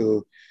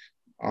into,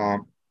 I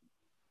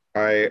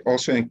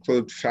also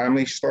include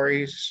family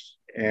stories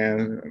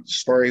and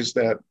stories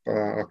that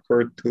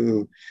occurred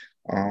to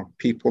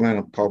people in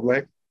the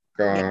public,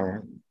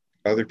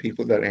 other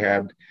people that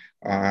had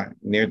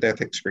near-death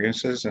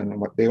experiences and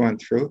what they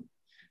went through.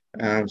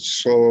 And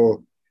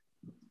so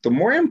the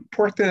more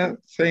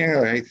important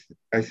thing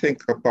I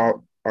think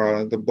about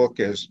the book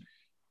is,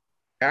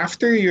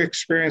 after you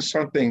experience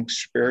something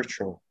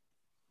spiritual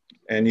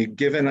and you're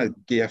given a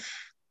gift,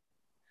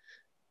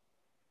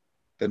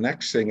 the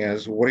next thing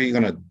is, what are you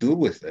going to do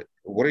with it?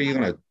 What are you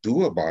going to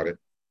do about it?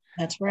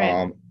 That's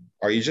right.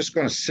 Are you just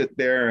going to sit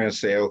there and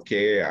say,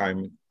 okay,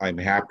 I'm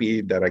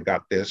happy that I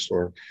got this?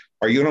 Or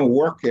are you going to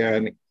work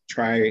and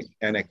try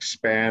and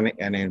expand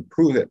and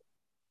improve it?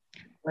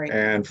 Right.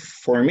 And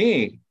for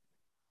me,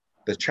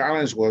 the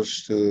challenge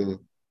was to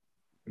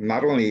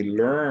not only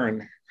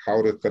learn how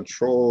to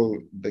control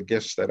the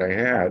gifts that I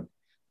had,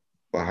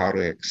 but how to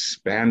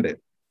expand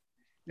it.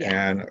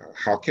 Yeah. And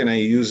how can I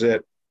use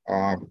it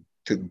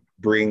to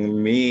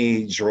bring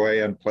me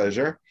joy and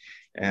pleasure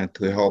and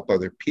to help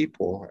other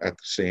people at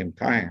the same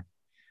time.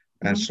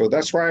 And so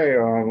that's why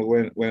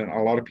when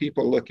a lot of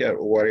people look at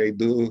what I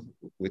do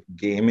with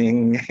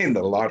gaming and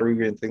the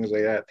lottery and things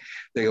like that,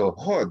 they go,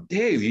 oh,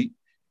 Dave, you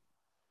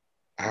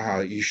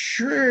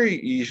sure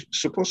you're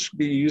supposed to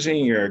be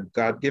using your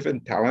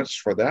God-given talents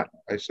for that?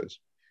 I says,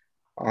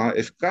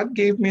 if God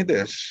gave me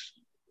this,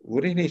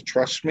 wouldn't he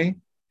trust me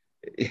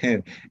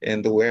in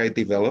the way I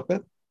develop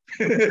it?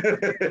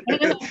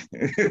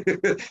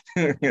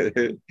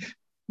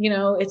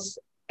 It's,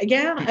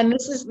 and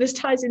this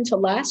ties into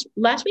last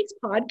week's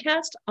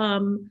podcast.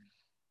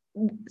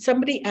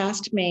 Somebody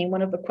asked me,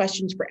 one of the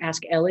questions for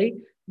Ask Ellie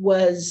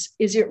was,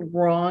 is it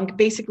wrong?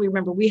 Basically,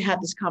 remember, we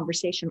had this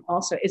conversation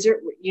also. Is it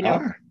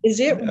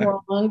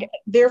wrong?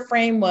 Their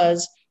frame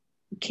was,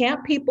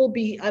 can't people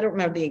be, I don't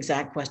remember the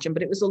exact question,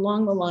 but it was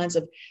along the lines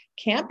of,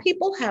 can't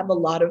people have a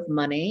lot of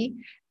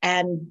money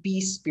and be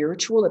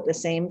spiritual at the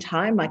same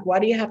time? Like, why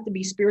do you have to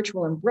be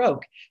spiritual and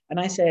broke? And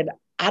I said,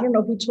 I don't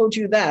know who told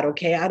you that.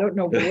 Okay. I don't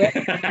know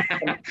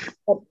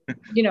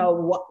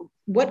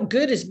what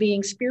good is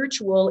being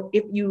spiritual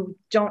if you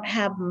don't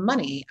have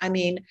money? I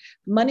mean,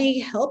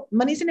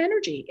 money's an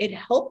energy. It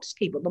helps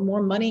people. The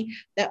more money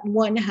that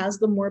one has,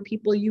 the more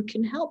people you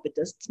can help.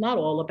 It's not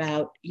all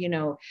about,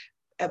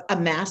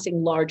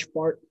 amassing large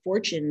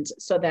fortunes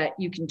so that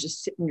you can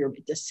just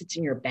sits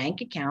in your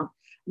bank account.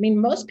 I mean,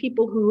 most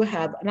people who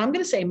have, and I'm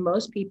going to say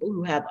most people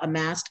who have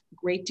amassed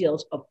great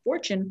deals of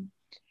fortune,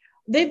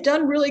 they've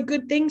done really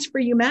good things for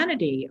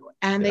humanity,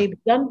 and they've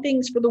done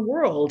things for the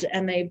world,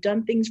 and they've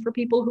done things for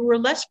people who are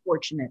less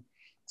fortunate.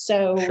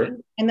 So,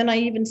 and then I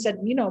even said,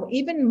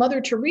 even Mother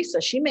Teresa,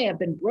 she may have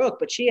been broke,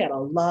 but she had a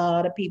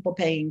lot of people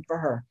paying for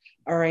her.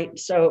 All right.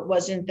 So it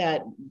wasn't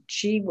that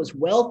she was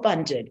well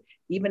funded,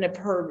 even if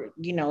her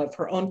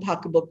own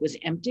pocketbook was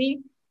empty,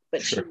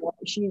 but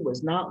she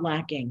was not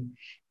lacking.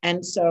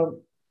 And so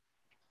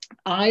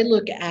I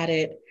look at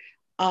it,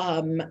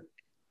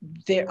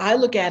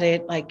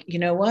 like, you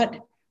know what?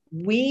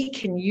 We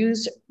can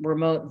use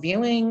remote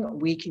viewing.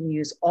 We can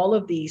use all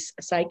of these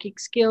psychic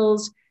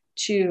skills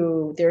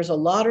to there's a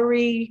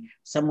lottery.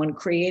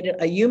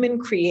 A human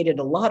created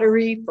a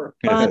lottery for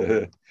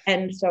fun.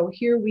 And so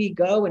here we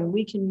go, and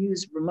we can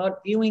use remote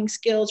viewing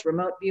skills,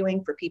 remote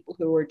viewing for people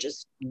who are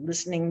just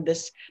listening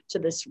to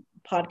this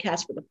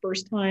podcast for the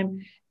first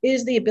time,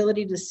 is the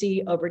ability to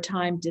see over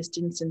time,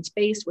 distance, and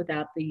space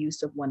without the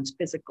use of one's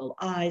physical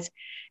eyes.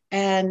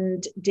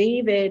 And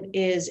David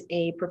is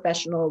a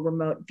professional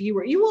remote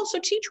viewer. You also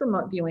teach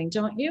remote viewing,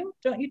 don't you?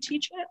 Don't you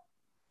teach it?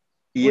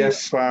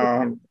 Yes.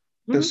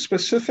 The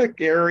specific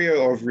area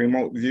of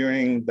remote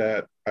viewing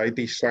that I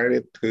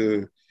decided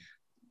to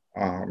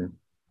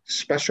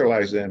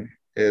specialize in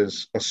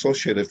is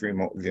associative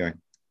remote viewing.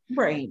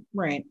 Right.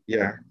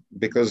 Yeah,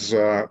 because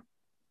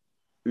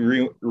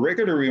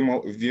regular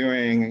remote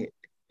viewing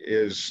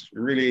is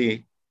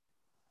really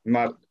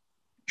not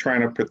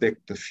trying to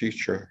predict the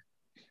future,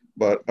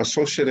 but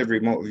associative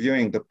remote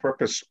viewing, the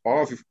purpose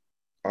of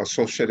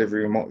associative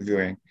remote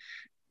viewing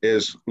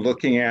is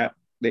looking at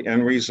the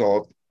end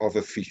result of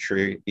a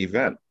future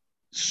event.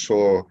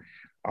 So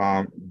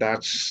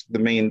that's the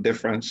main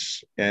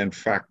difference. In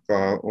fact,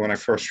 when I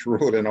first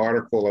wrote an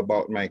article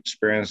about my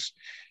experience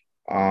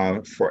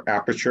for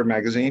Aperture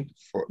magazine,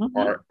 for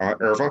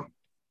IRVA.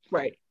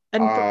 Right.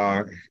 And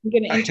I'm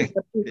going to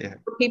interrupt you.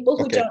 For people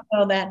who don't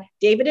know that,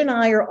 David and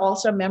I are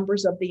also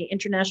members of the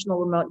International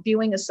Remote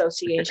Viewing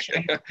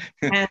Association.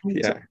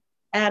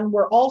 And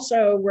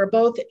we're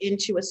both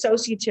into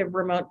associative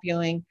remote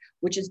viewing,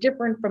 which is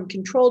different from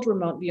controlled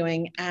remote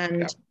viewing.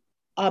 And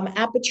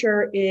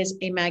Aperture is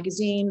a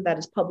magazine that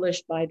is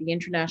published by the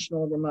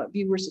International Remote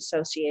Viewers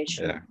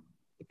Association. Yeah.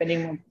 If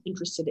anyone's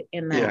interested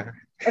in that. Yeah.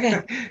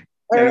 Okay.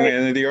 Anyway,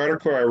 in the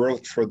article I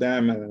wrote for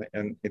them,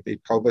 and they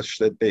published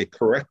it, they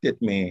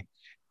corrected me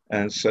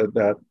and said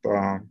that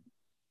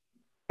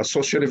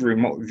associative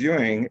remote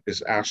viewing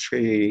is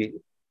actually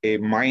a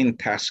mind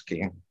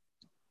tasking,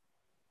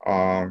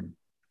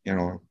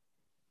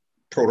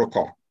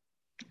 protocol.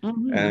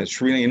 Mm-hmm. And it's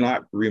really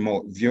not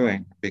remote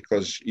viewing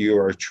because you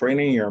are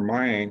training your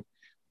mind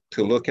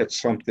to look at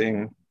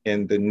something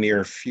in the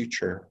near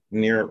future,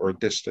 near or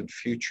distant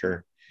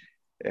future.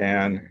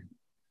 And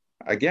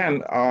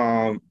again,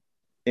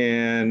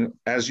 and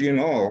as you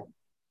know,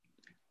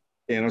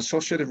 in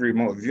associative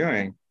remote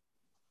viewing,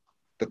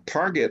 the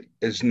target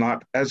is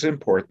not as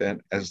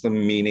important as the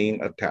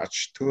meaning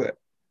attached to it.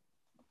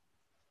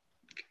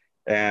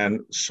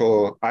 And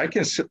so I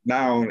can sit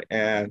down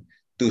and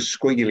do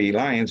squiggly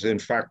lines. In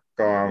fact,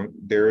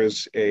 there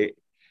is a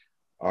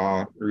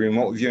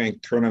remote viewing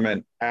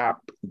tournament app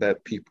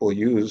that people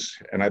use,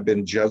 and I've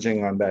been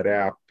judging on that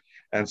app.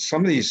 And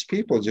some of these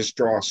people just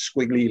draw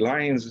squiggly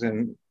lines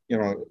and,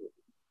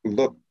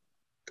 look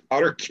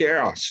utter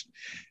chaos.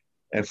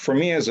 And for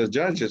me as a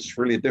judge, it's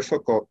really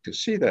difficult to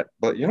see that.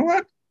 But you know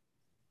what?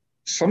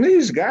 Some of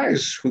these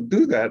guys who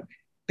do that,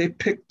 they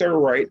pick their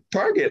right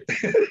target.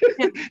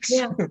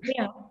 Yeah.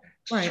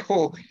 Right.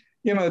 So,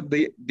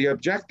 the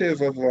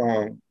objective of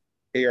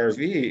ARV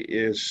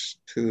is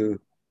to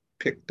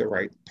pick the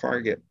right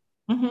target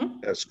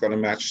that's going to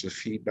match the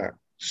feedback.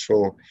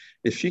 So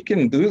if you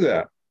can do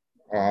that,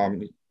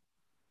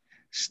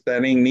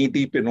 standing knee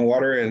deep in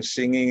water and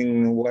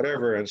singing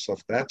whatever and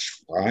stuff,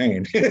 that's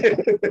fine.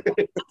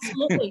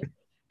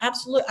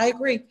 Absolutely. I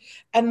agree.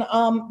 And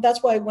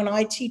that's why when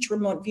I teach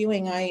remote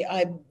viewing,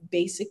 I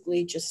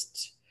basically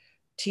just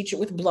teach it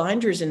with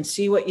blinders and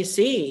see what you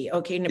see.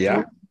 Okay. And if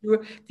you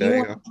want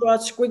to draw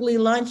squiggly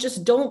lines,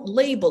 just don't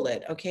label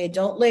it. Okay.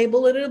 Don't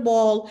label it a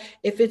ball.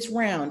 If it's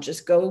round,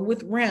 just go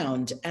with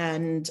round.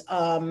 And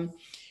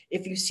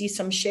if you see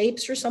some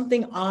shapes or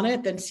something on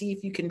it, then see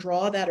if you can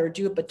draw that or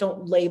do it, but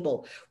don't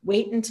label.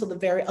 Wait until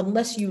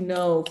unless you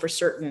know for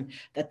certain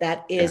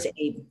that is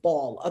a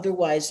ball.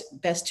 Otherwise,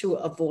 best to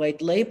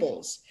avoid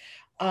labels.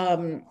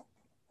 I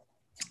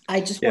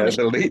just want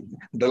to...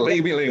 The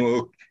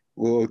labeling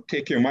will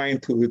take your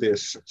mind to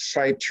this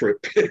side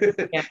trip.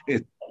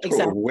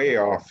 Exactly. Way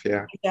off.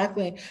 Yeah,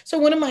 exactly. So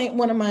one of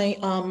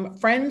my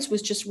friends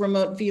was just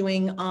remote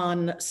viewing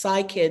on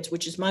SciKids,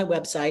 which is my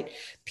website,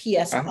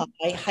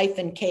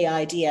 psi-kids.com,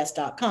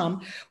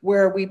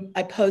 where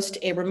I post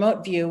a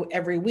remote view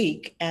every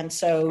week. And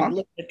so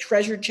look at the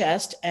treasure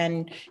chest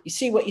and you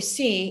see what you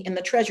see in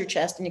the treasure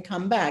chest and you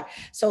come back.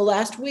 So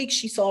last week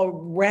she saw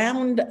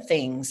round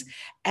things,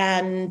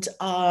 and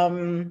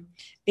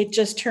it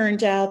just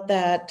turned out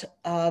that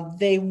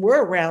they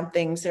were round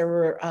things.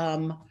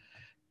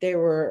 They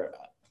were,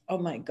 oh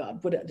my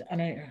God,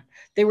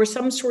 they were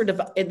some sort of,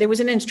 there was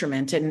an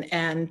instrument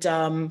and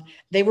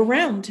they were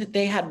round.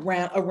 They had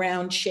a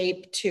round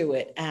shape to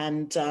it.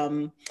 And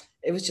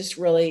it was just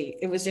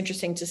it was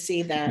interesting to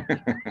see that.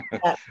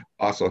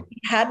 Awesome.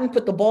 Hadn't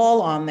put the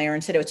ball on there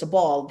and said it's a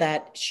ball,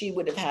 that she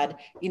would have had,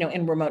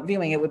 in remote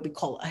viewing, it would be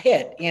called a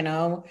hit,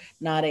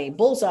 not a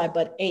bullseye,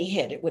 but a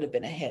hit. It would have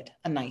been a hit,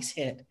 a nice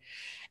hit.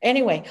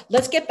 Anyway,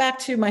 let's get back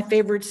to my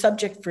favorite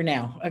subject for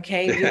now,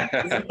 okay?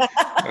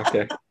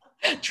 Okay.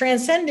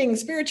 Transcending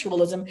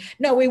spiritualism.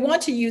 No, we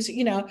want to use,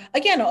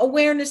 again,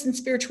 awareness and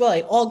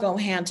spirituality all go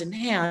hand in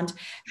hand.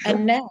 Sure.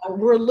 And now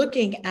we're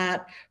looking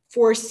at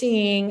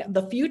foreseeing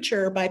the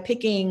future by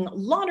picking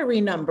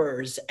lottery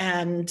numbers.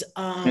 And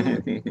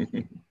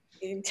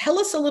tell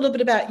us a little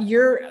bit about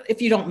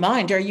if you don't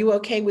mind, are you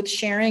okay with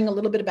sharing a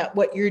little bit about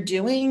what you're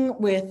doing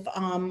with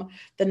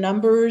the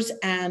numbers?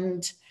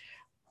 And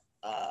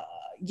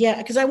yeah,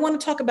 because I want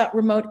to talk about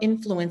remote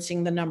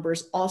influencing the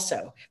numbers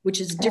also, which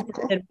is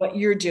different than what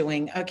you're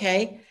doing.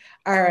 Okay.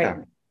 All right.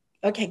 Yeah.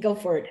 Okay, go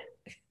for it.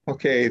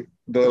 Okay.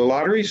 The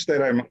lotteries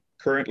that I'm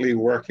currently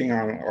working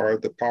on are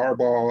the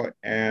Powerball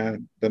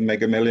and the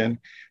Mega Million.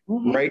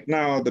 Mm-hmm. Right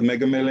now, the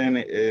Mega Million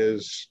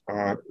is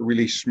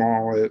really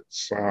small.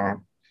 It's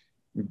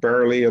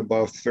barely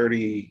above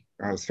 30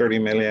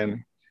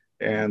 million.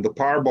 And the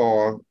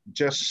Powerball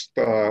just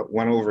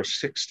went over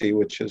 60,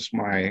 which is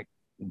my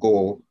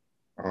goal.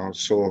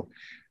 So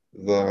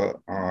the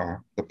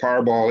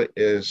Powerball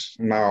is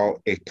now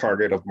a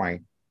target of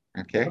mine.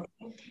 Okay.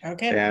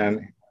 Okay.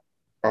 And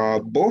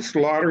both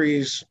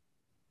lotteries,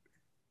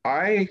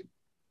 I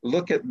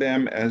look at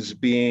them as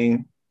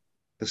being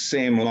the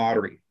same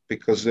lottery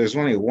because there's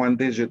only one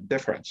digit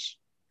difference.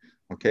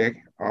 Okay.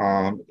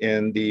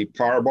 In the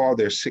Powerball,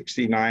 there's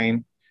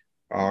 69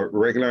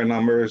 regular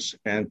numbers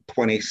and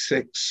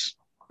 26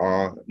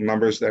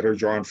 numbers that are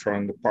drawn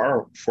from the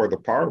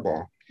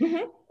Powerball.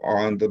 Mm-hmm.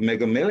 On the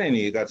Mega Million,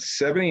 you got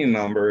 70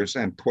 numbers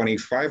and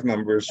 25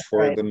 numbers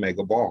for the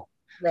Mega Ball.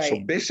 Right. So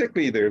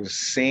basically, they're the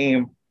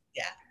same,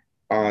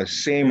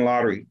 same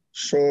lottery.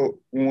 So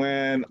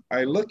when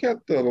I look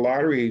at the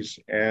lotteries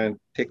and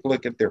take a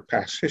look at their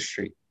past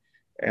history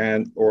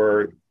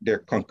or their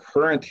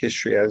concurrent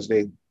history as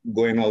they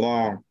going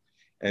along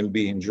and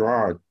being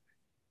drawn,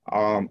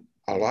 a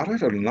lot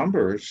of the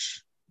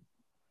numbers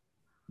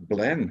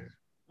blend,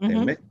 they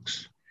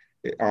mix.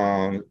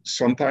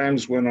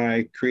 Sometimes when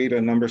I create a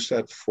number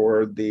set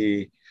for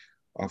the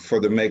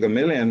Mega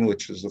Million,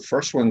 which is the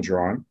first one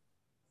drawn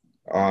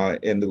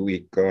in the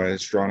week,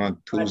 it's drawn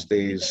on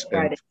Tuesdays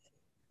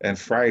and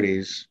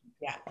Fridays.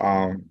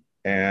 Yeah.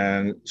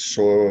 And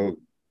so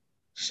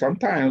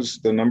sometimes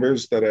the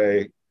numbers that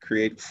I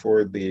create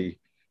for the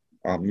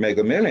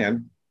Mega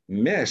Million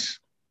miss,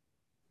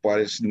 but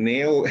it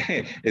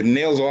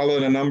nails all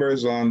of the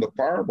numbers on the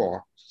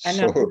Powerball.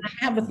 So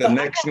the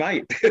next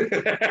night,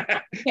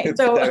 okay,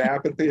 so, did that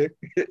happen to you?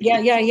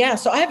 Yeah.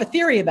 So I have a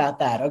theory about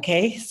that.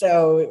 Okay,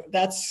 so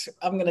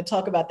I'm going to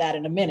talk about that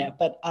in a minute,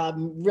 but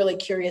I'm really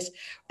curious.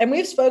 And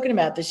we've spoken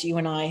about this. You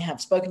and I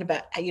have spoken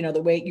about,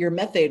 the way your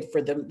method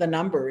for the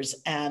numbers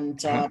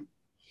and.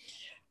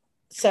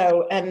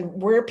 So,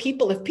 and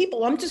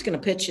I'm just going to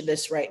pitch you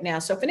this right now.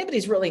 So if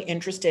anybody's really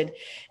interested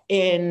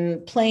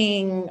in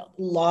playing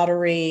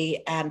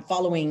lottery and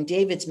following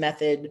David's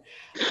method,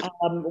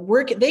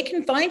 they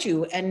can find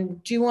you.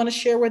 And do you want to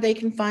share where they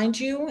can find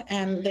you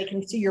and they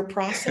can see your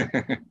process?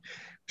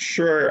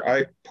 Sure.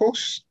 I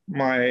post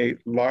my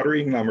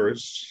lottery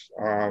numbers,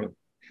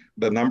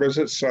 the numbers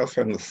itself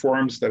and the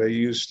forms that I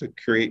use to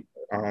create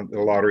the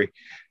lottery.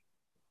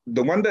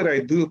 The one that I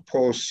do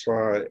post,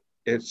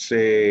 it's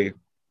a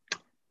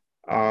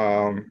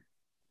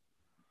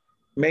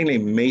mainly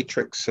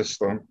matrix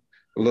system,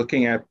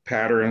 looking at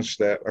patterns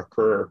that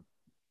occur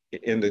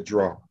in the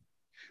draw.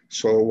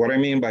 So what I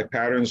mean by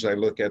patterns, I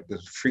look at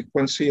the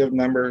frequency of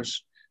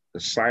numbers, the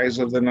size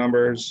of the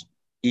numbers,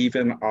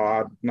 even,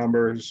 odd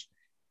numbers,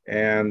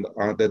 and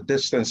the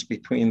distance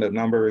between the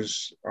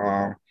numbers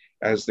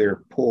as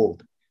they're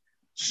pulled.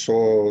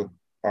 So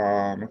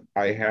I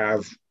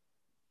have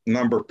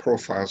number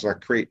profiles. I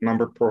create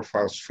number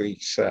profiles for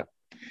each set.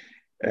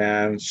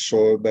 And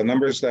so the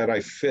numbers that I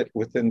fit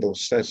within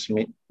those sets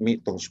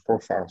meet those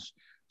profiles.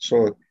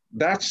 So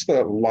that's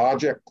the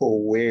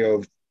logical way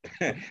of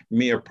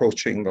me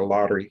approaching the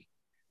lottery,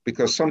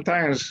 because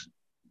sometimes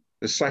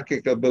the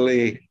psychic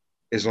ability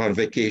is on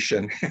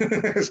vacation.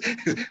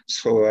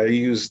 So I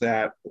use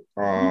that,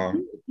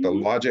 the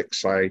logic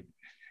side.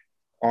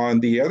 On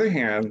the other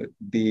hand,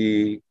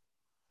 the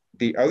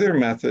other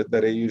method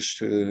that I use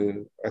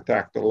to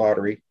attack the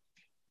lottery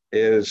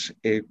is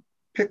a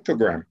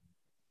pictogram.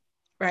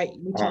 Right,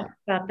 we talked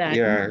about that.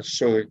 Yeah,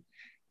 so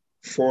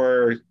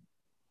for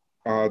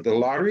the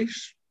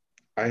lotteries,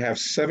 I have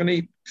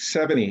 70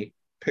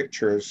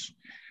 pictures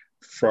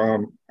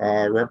from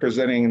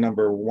representing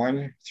number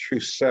 1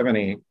 through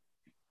 70.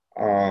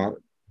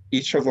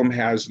 Each of them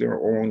has their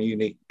own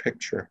unique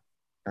picture,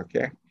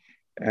 okay?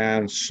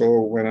 And so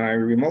when I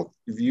remote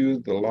view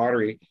the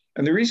lottery,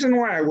 and the reason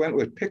why I went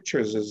with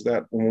pictures is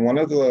that one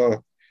of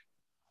the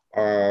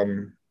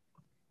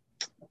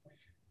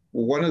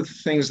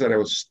things that I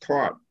was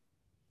taught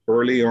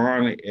early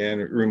on in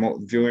remote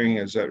viewing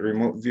is that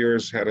remote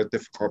viewers had a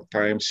difficult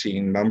time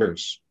seeing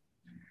numbers.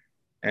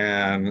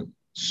 And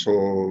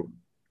so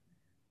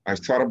I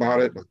thought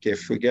about it, okay,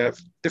 if we get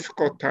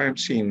difficult time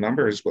seeing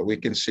numbers, but we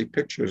can see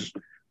pictures,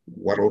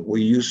 why don't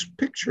we use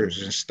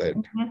pictures instead?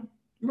 Mm-hmm.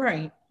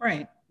 Right.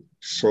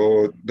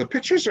 So the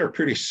pictures are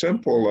pretty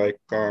simple, like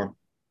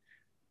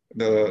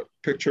the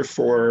picture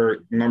for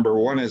number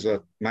 1 is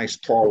a nice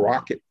tall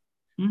rocket.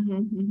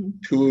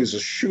 2 is a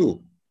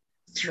shoe.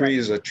 3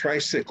 is a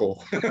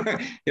tricycle.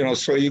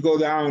 So you go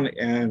down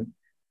and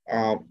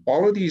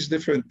all of these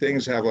different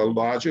things have a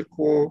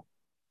logical,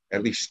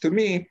 at least to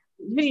me.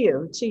 To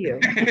you.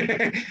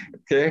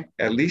 Okay,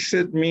 at least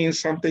it means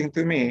something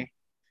to me.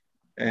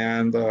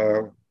 And,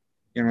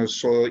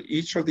 so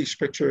each of these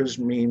pictures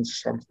means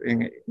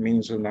something, it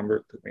means a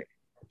number to me.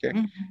 Okay.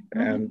 Mm-hmm.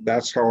 And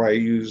that's how I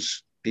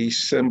use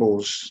these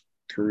symbols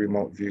to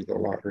remote view the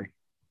lottery.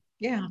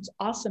 Yeah, it's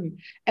awesome.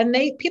 And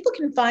people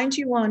can find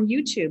you on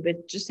YouTube.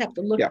 It just have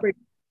to look for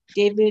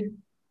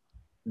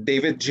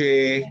David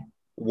J.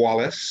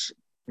 Wallace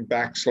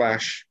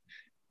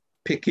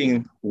 /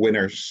 picking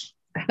winners.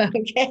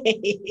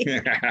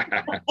 Okay.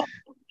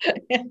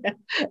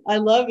 I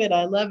love it.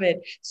 I love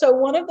it. So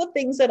one of the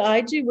things that I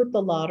do with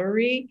the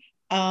lottery,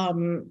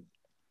 now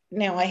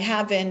I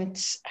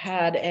haven't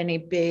had any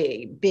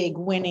big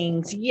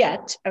winnings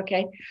yet.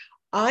 Okay.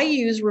 I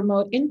use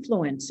remote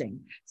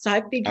influencing. So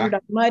I figured I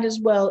might as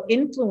well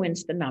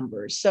influence the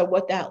numbers. So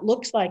what that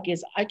looks like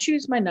is I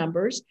choose my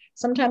numbers.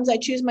 Sometimes I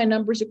choose my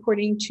numbers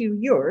according to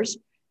yours.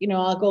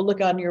 I'll go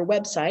look on your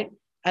website.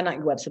 Not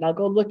your website. I'll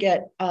go look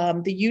at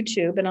the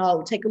YouTube and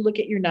I'll take a look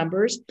at your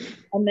numbers.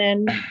 And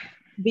then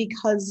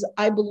because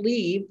I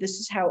believe this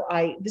is how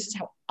I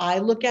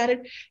look at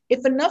it.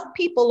 If enough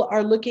people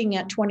are looking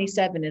at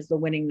 27 as the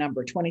winning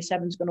number,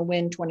 27 is going to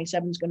win,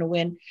 27 is going to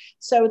win.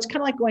 So it's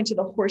kind of like going to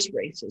the horse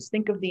races.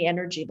 Think of the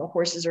energy the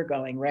horses are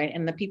going, right?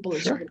 And the people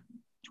are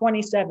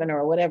 27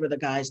 or whatever the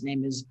guy's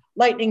name is,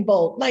 lightning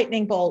bolt,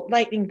 lightning bolt,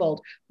 lightning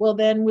bolt. Well,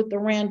 then with the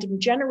random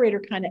generator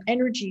kind of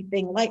energy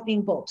thing,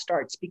 lightning bolt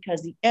starts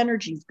because the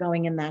energy is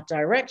going in that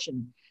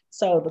direction.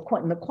 So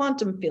in the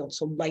quantum field,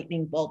 so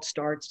lightning bolt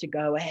starts to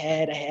go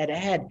ahead.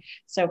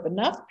 So if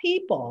enough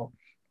people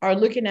are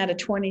looking at a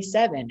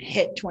 27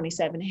 hit,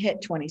 27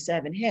 hit,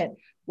 27 hit,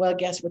 well,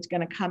 guess what's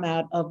going to come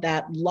out of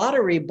that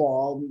lottery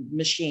ball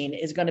machine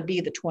is going to be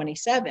the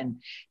 27.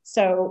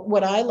 So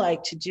what I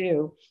like to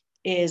do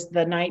is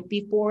the night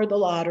before the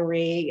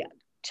lottery,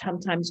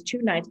 sometimes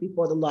 2 nights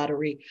before the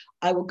lottery,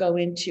 I will go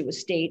into a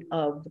state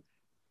of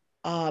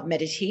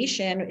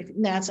meditation.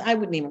 I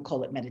wouldn't even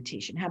call it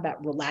meditation. How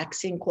about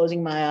relaxing,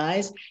 closing my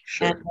eyes,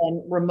 and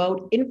then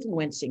remote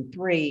influencing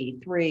 3,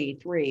 3,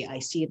 3. I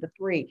see the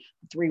 3.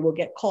 The 3 will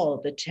get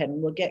called. The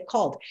 10 will get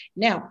called.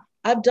 Now,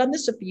 I've done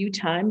this a few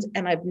times,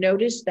 and I've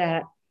noticed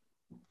that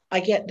I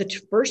get the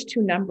first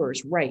 2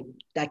 numbers right,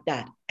 like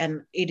that.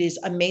 And it is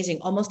amazing,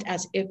 almost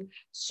as if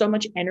so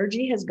much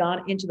energy has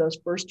gone into those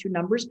first 2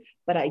 numbers,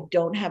 but I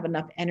don't have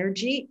enough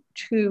energy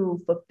to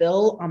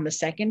fulfill on the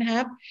second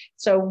half.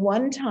 So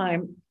one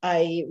time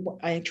I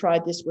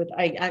tried this with,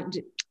 I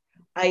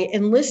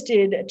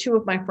enlisted 2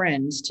 of my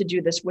friends to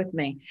do this with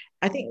me.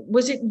 I think,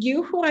 was it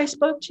you who I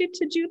spoke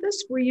to do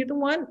this? Were you the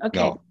one? Okay.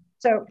 No.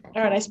 So,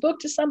 all right, I spoke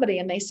to somebody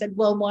and they said,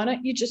 well, why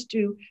don't you just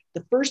do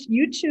the first,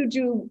 you 2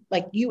 do,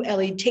 like you,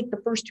 Ellie, take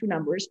the first 2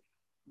 numbers.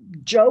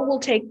 Joe will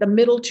take the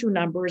middle 2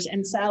 numbers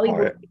and Sally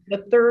will take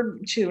the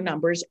third 2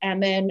 numbers.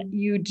 And then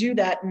you do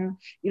that and,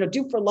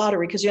 do for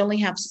lottery because you only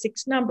have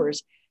 6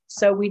 numbers.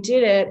 So we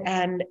did it.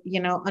 And,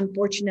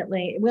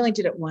 unfortunately, we only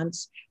did it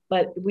once,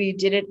 but we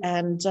did it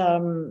and,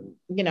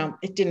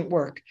 it didn't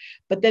work.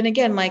 But then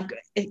again,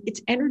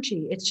 it's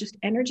energy. It's just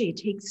energy. It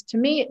takes, to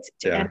me, it's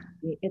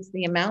energy. It's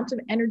the amount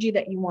of energy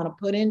that you want to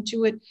put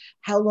into it.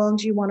 How long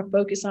do you want to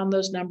focus on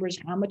those numbers?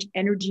 How much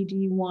energy do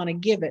you want to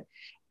give it?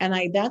 And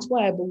that's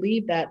why I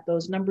believe that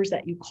those numbers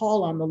that you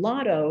call on the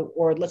lotto,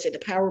 or let's say the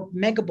Power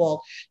Mega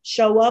Ball,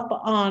 show up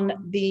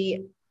on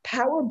the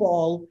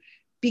Powerball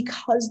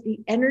because the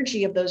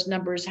energy of those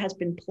numbers has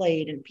been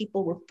played and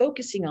people were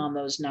focusing on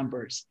those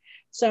numbers.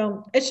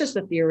 So it's just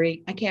a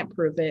theory. I can't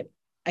prove it.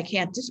 I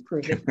can't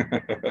disprove it.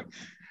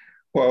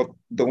 Well,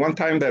 the one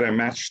time that I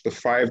matched the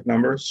 5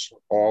 numbers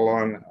all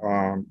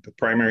on the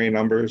primary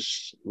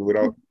numbers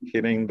without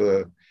hitting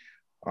the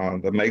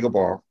Mega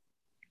Ball,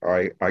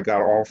 I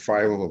got all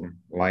 5 of them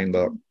lined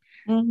up.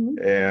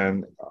 Mm-hmm.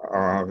 And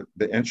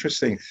the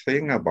interesting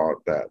thing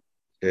about that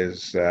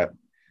is that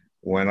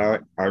when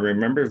I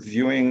remember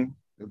viewing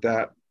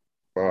that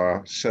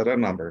set of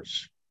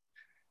numbers,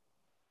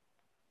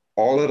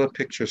 all of the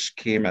pictures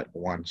came at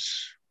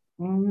once.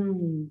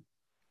 Mm.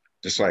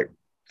 Just like,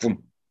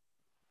 boom.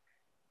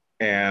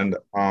 And,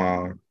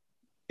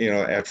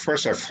 at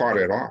first I fought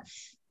it off,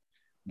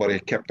 but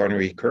it kept on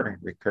recurring.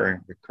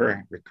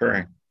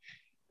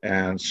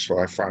 And so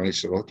I finally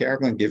said, okay, I'm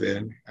going to give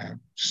in, and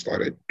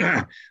started.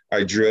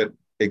 I drew it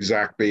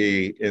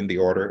exactly in the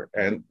order,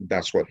 and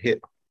that's what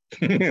hit.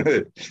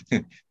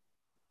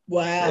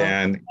 Wow.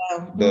 And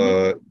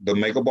the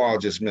Mega Ball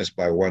just missed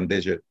by 1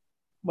 digit.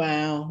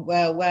 Wow.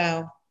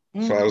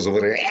 Mm. So I was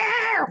over there.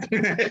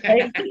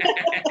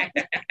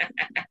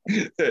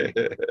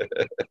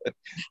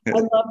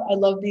 I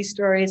love these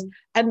stories.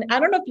 And I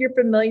don't know if you're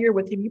familiar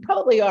with him. You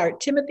probably are.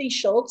 Timothy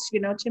Schultz,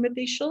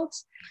 Timothy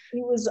Schultz?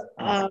 He was,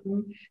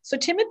 so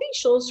Timothy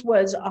Schultz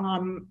was,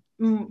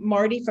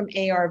 Marty from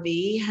ARV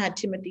had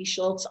Timothy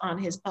Schultz on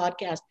his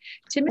podcast.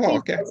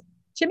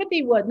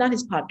 Timothy was not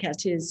his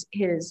podcast,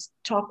 his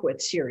Talk With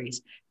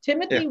series.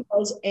 Timothy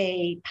was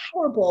a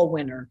Powerball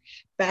winner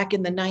back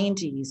in the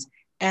 90s.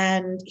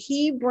 And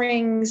he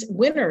brings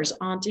winners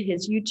onto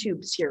his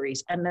YouTube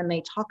series, and then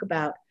they talk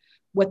about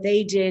what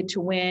they did to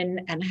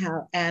win and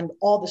how, and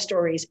all the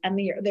stories. And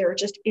they're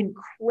just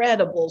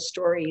incredible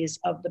stories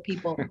of the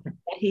people that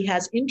he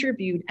has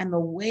interviewed and the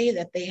way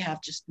that they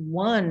have just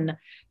won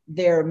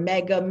their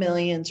mega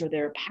millions or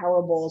their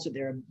Powerballs or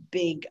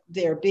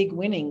their big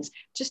winnings.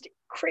 Just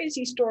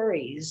crazy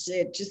stories.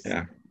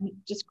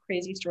 Just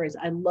crazy stories.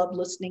 I love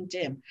listening to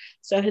him.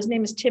 So his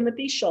name is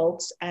Timothy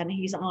Schultz, and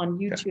he's on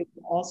YouTube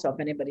also, if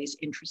anybody's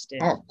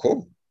interested. Oh,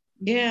 cool.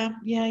 Yeah.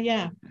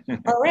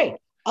 All right.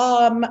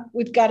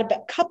 We've got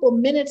a couple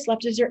minutes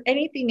left. Is there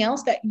anything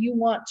else that you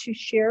want to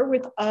share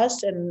with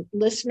us and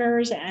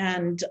listeners,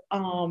 and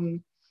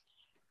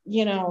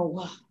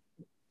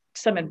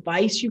some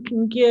advice you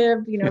can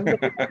give?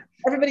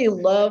 Everybody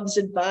loves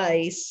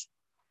advice.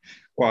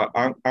 Well,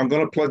 I'm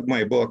going to plug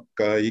my book.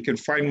 You can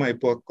find my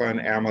book on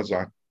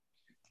Amazon.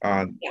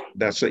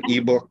 That's an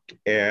ebook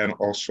and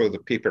also the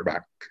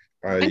paperback.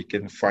 You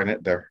can find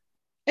it there.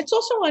 It's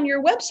also on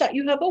your website.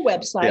 You have a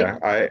website.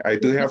 Yeah, I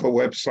do have a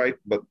website,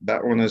 but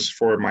that one is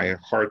for my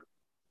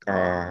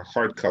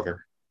hardcover.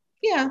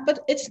 Yeah, but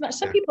it's not.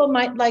 Some people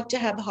might like to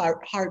have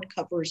hard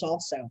covers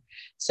also.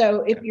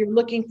 So if you're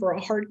looking for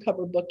a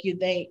hardcover book,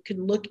 they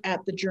can look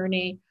at the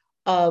journey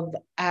of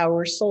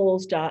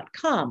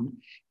oursouls.com,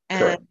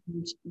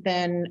 and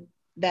then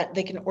that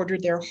they can order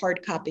their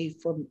hard copy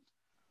from,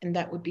 and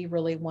that would be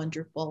really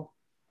wonderful.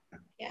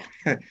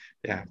 Yeah.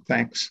 Yeah.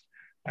 Thanks.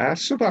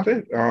 That's about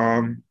it.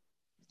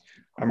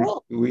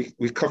 Cool.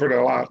 We covered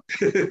a lot.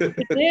 We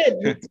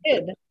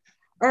did.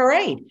 All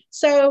right.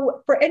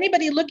 So for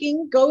anybody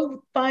looking,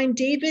 go find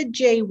David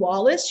J.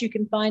 Wallace. You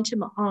can find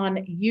him on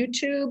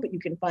YouTube. You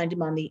can find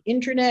him on the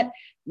internet.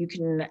 You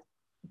can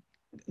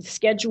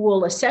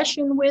schedule a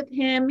session with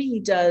him.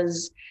 He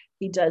does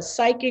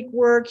psychic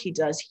work. He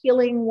does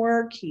healing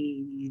work.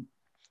 You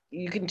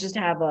can just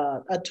have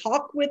a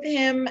talk with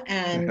him,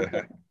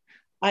 and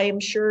I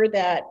am sure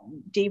that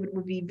David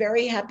would be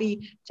very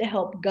happy to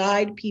help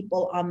guide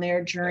people on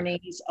their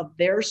journeys of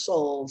their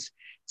souls.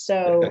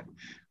 So,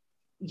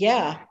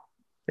 yeah.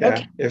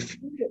 Okay.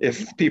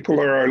 If people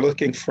are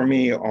looking for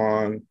me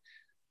on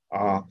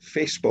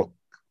Facebook,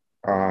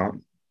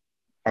 on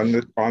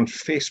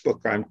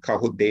Facebook, I'm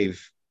Kahu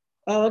Dave.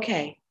 Oh,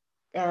 okay.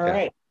 All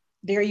right.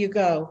 There you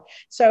go.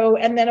 So,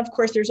 and then of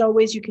course, you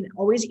can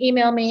always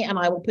email me, and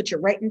I will put you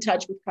right in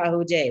touch with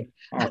Kahu Dave.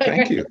 Oh,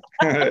 thank you.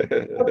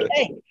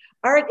 Okay.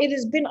 All right. It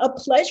has been a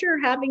pleasure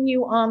having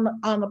you on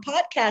the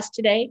podcast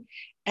today.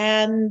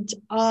 And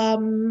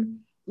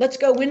let's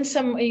go win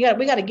some. We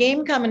got a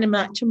game coming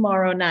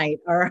tomorrow night.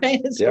 All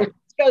right. So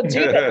let's go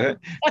do it.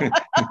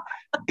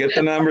 Get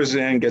the numbers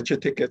in, get your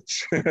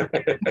tickets.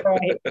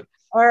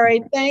 All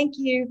right. Thank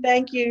you.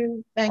 Thanks.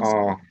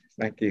 Oh,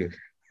 thank you.